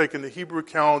done is taken the Hebrew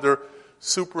calendar,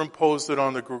 superimposed it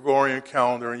on the Gregorian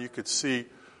calendar, and you could see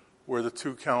where the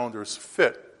two calendars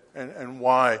fit and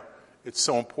why it's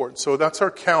so important. So that's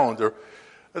our calendar.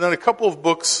 And then a couple of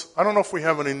books. I don't know if we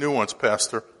have any new ones,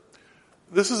 Pastor.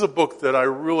 This is a book that I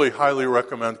really highly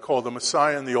recommend called The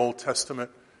Messiah in the Old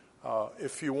Testament.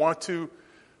 If you want to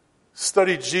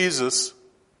study Jesus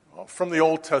from the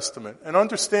Old Testament and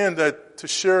understand that to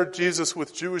share Jesus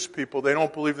with Jewish people, they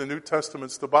don't believe the New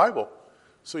Testament's the Bible.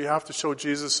 So you have to show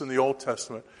Jesus in the Old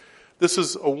Testament. This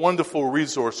is a wonderful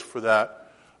resource for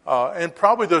that. And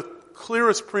probably the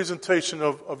clearest presentation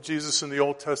of Jesus in the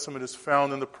Old Testament is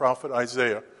found in the prophet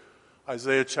Isaiah.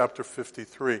 Isaiah chapter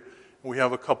 53. We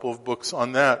have a couple of books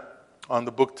on that on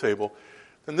the book table.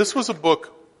 And this was a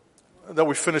book that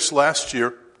we finished last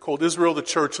year called Israel, the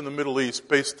Church in the Middle East,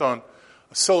 based on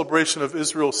a celebration of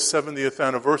Israel's 70th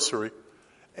anniversary.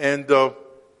 And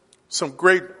some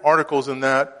great articles in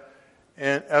that.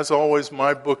 And as always,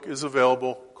 my book is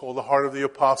available called The Heart of the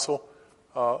Apostle,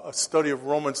 a study of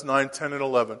Romans 9, 10, and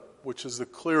 11, which is the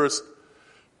clearest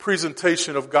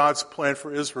presentation of God's plan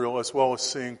for Israel, as well as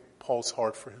seeing Paul's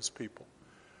heart for his people.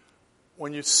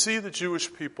 When you see the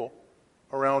Jewish people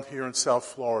around here in South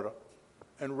Florida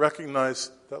and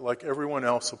recognize that like everyone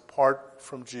else, apart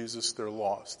from Jesus, they're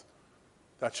lost,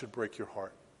 that should break your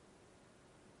heart.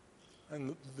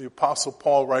 And the Apostle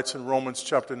Paul writes in Romans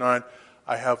chapter 9,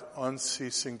 I have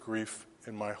unceasing grief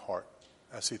in my heart,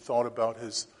 as he thought about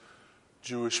his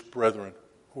Jewish brethren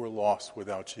who were lost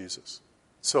without Jesus.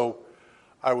 So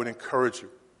I would encourage you,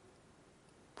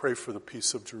 pray for the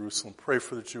peace of Jerusalem, pray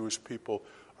for the Jewish people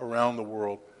around the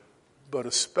world, but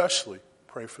especially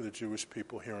pray for the Jewish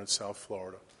people here in South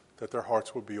Florida, that their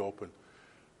hearts will be open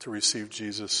to receive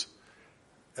Jesus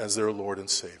as their Lord and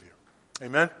Savior.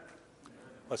 Amen?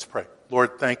 Let's pray.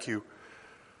 Lord, thank you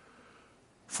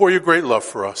for your great love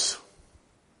for us,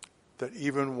 that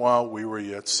even while we were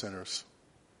yet sinners,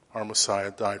 our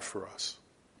Messiah died for us.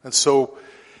 And so,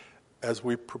 as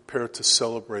we prepare to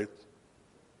celebrate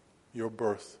your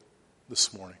birth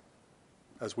this morning,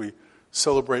 as we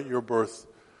celebrate your birth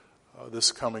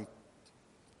this coming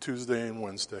Tuesday and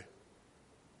Wednesday,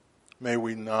 may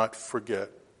we not forget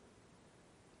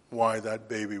why that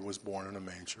baby was born in a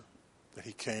manger, that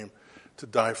he came to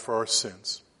die for our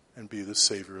sins and be the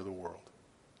Savior of the world.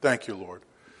 Thank you, Lord,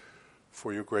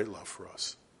 for your great love for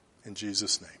us. In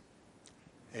Jesus' name,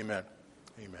 amen.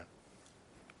 Amen.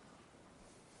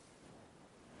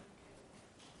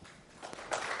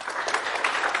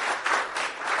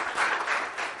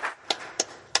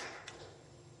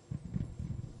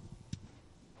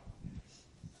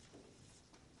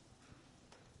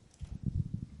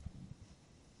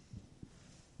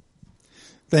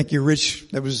 Thank you, Rich.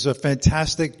 That was a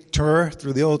fantastic tour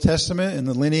through the Old Testament and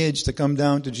the lineage to come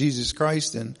down to Jesus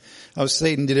Christ, and how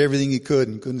Satan did everything he could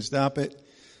and couldn't stop it.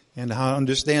 And how to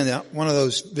understand that one of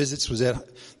those visits was at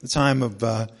the time of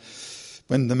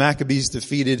when the Maccabees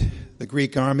defeated the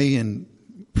Greek army and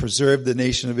preserved the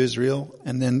nation of Israel.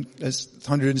 And then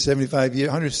 165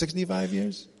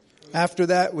 years after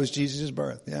that was Jesus'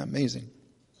 birth. Yeah, amazing.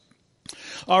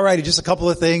 All righty, just a couple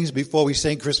of things before we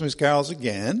sing Christmas carols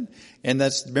again. And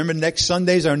that's, remember, next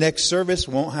Sunday's our next service.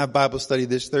 We won't have Bible study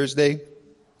this Thursday.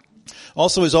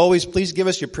 Also, as always, please give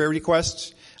us your prayer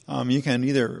requests. You can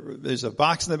there's a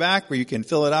box in the back where you can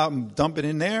fill it out and dump it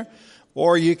in there,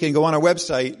 or you can go on our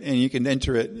website and you can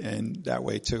enter it and that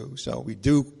way too. So we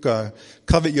do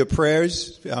covet your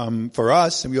prayers for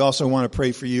us, and we also want to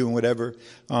pray for you and whatever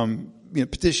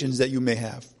petitions that you may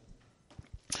have.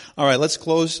 All right, let's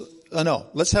close.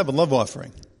 Let's have a love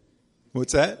offering.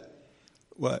 What's that?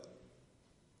 What?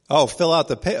 Oh, fill out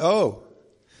the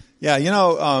yeah,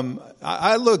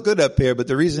 I look good up here, but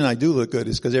the reason I do look good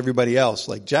is because everybody else,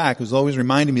 like Jack, was always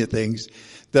reminding me of things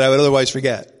that I would otherwise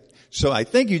forget. So I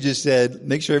think you just said,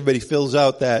 make sure everybody fills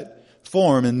out that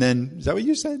form, and then, is that what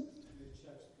you said?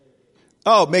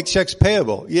 Oh, make checks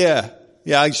payable. Yeah,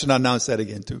 I should announce that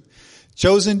again too.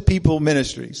 Chosen People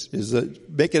Ministries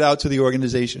make it out to the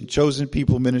organization. Chosen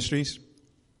People Ministries.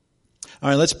 All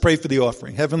right, let's pray for the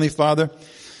offering. Heavenly Father,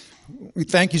 we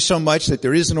thank you so much that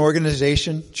there is an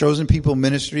organization, Chosen People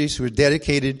Ministries, who are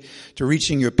dedicated to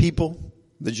reaching your people,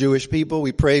 the Jewish people.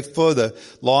 We pray for the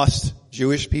lost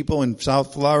Jewish people in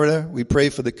South Florida. We pray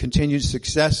for the continued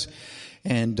success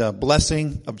and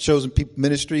blessing of Chosen People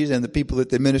Ministries and the people that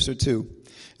they minister to.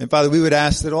 And Father, we would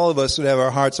ask that all of us would have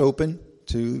our hearts open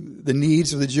to the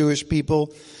needs of the Jewish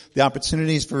people, the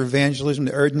opportunities for evangelism,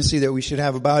 the urgency that we should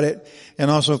have about it,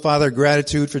 and also, Father,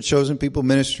 gratitude for Chosen People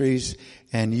Ministries,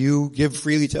 and you give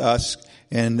freely to us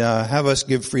and have us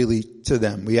give freely to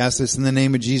them. We ask this in the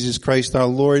name of Jesus Christ our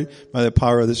Lord, by the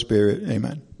power of the Spirit.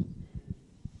 Amen.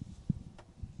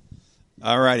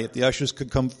 All right, if the ushers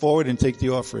could come forward and take the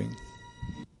offering.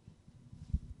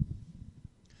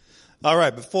 All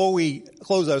right, before we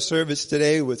close our service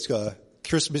today with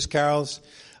Christmas carols,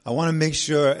 I want to make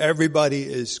sure everybody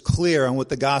is clear on what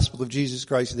the gospel of Jesus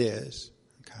Christ is.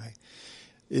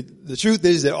 Okay, the truth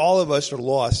is that all of us are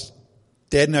lost,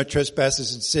 dead in our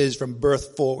trespasses and sins from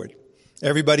birth forward.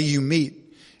 Everybody you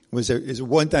meet is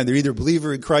one time they're either a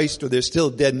believer in Christ or they're still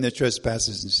dead in their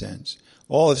trespasses and sins.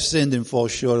 All have sinned and fall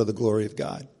short of the glory of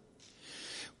God.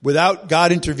 Without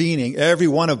God intervening, every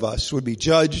one of us would be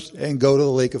judged and go to the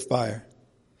lake of fire.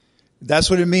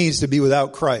 That's what it means to be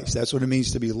without Christ. That's what it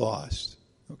means to be lost.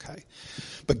 Okay.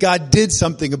 But God did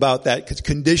something about that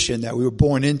condition that we were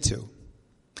born into.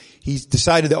 He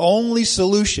decided the only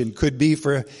solution could be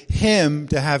for him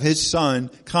to have his son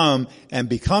come and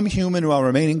become human while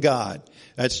remaining God.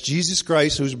 That's Jesus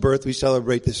Christ, whose birth we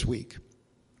celebrate this week.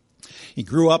 He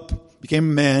grew up, became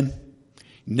a man,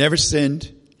 never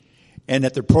sinned, and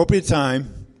at the appropriate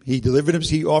time, he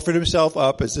offered himself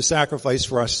up as the sacrifice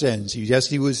for our sins. Yes,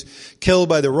 he was killed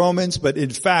by the Romans, but in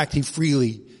fact, he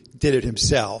freely did it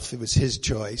himself. It was his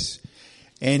choice.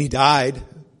 And he died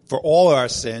for all our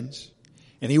sins.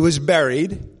 And he was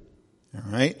buried.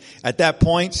 All right. At that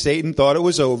point, Satan thought it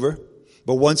was over.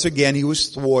 But once again, he was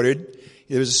thwarted.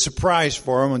 It was a surprise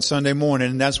for him on Sunday morning.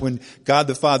 And that's when God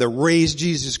the Father raised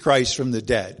Jesus Christ from the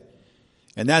dead.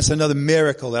 And that's another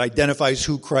miracle that identifies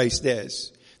who Christ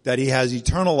is. That he has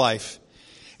eternal life.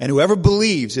 And whoever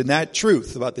believes in that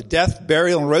truth about the death,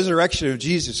 burial, and resurrection of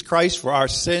Jesus Christ for our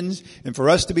sins and for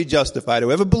us to be justified,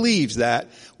 whoever believes that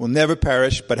will never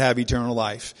perish but have eternal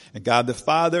life. And God the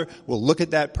Father will look at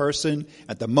that person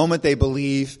at the moment they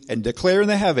believe and declare in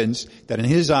the heavens that in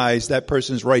his eyes that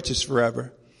person is righteous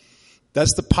forever.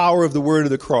 That's the power of the word of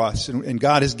the cross. And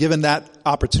God has given that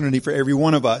opportunity for every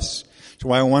one of us. So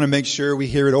I want to make sure we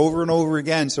hear it over and over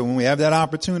again. So when we have that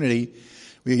opportunity,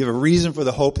 We give a reason for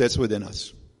the hope that's within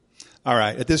us. All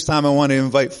right. At this time, I want to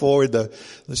invite forward the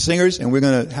singers, and we're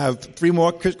going to have 3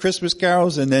 more Christmas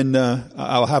carols, and then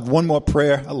I'll have 1 more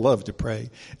prayer. I love to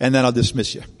pray. And then I'll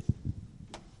dismiss you.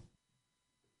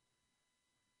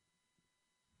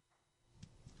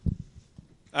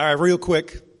 All right, real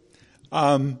quick.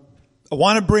 I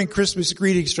want to bring Christmas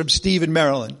greetings from Steve in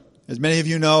Maryland. As many of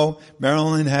you know,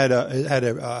 Marilyn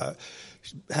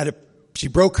she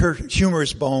broke her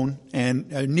humerus bone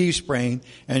and a knee sprain,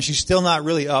 and she's still not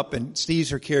really up, and Steve's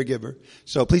her caregiver.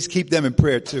 So please keep them in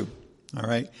prayer too. All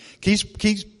right? Please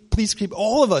keep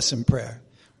all of us in prayer.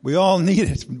 We all need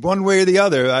it, one way or the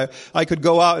other. I could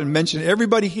go out and mention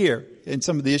everybody here and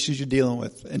some of the issues you're dealing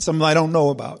with, and some I don't know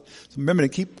about. So remember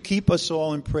to keep us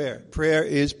all in prayer. Prayer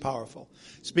is powerful.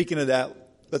 Speaking of that,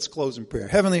 let's close in prayer.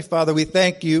 Heavenly Father, we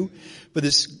thank you for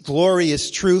this glorious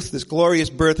truth, this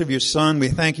glorious birth of your Son. We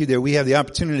thank you that we have the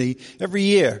opportunity every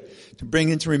year to bring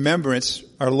into remembrance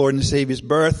our Lord and Savior's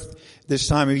birth this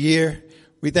time of year.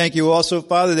 We thank you also,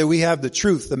 Father, that we have the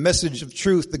truth, the message of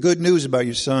truth, the good news about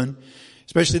your Son.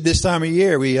 Especially this time of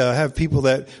year, we have people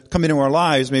that come into our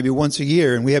lives maybe once a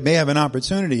year, and we may have an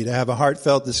opportunity to have a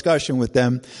heartfelt discussion with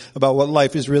them about what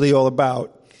life is really all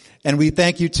about. And we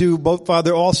thank you too, both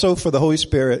Father, also for the Holy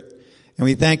Spirit. And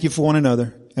we thank you for one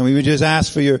another. And we would just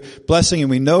ask for your blessing, and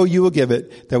we know you will give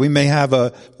it, that we may have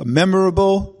a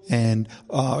memorable and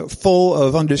full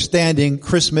of understanding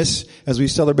Christmas as we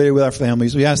celebrate it with our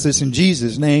families. We ask this in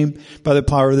Jesus' name, by the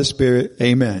power of the Spirit.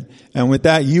 Amen. And with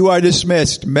that, you are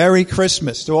dismissed. Merry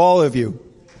Christmas to all of you.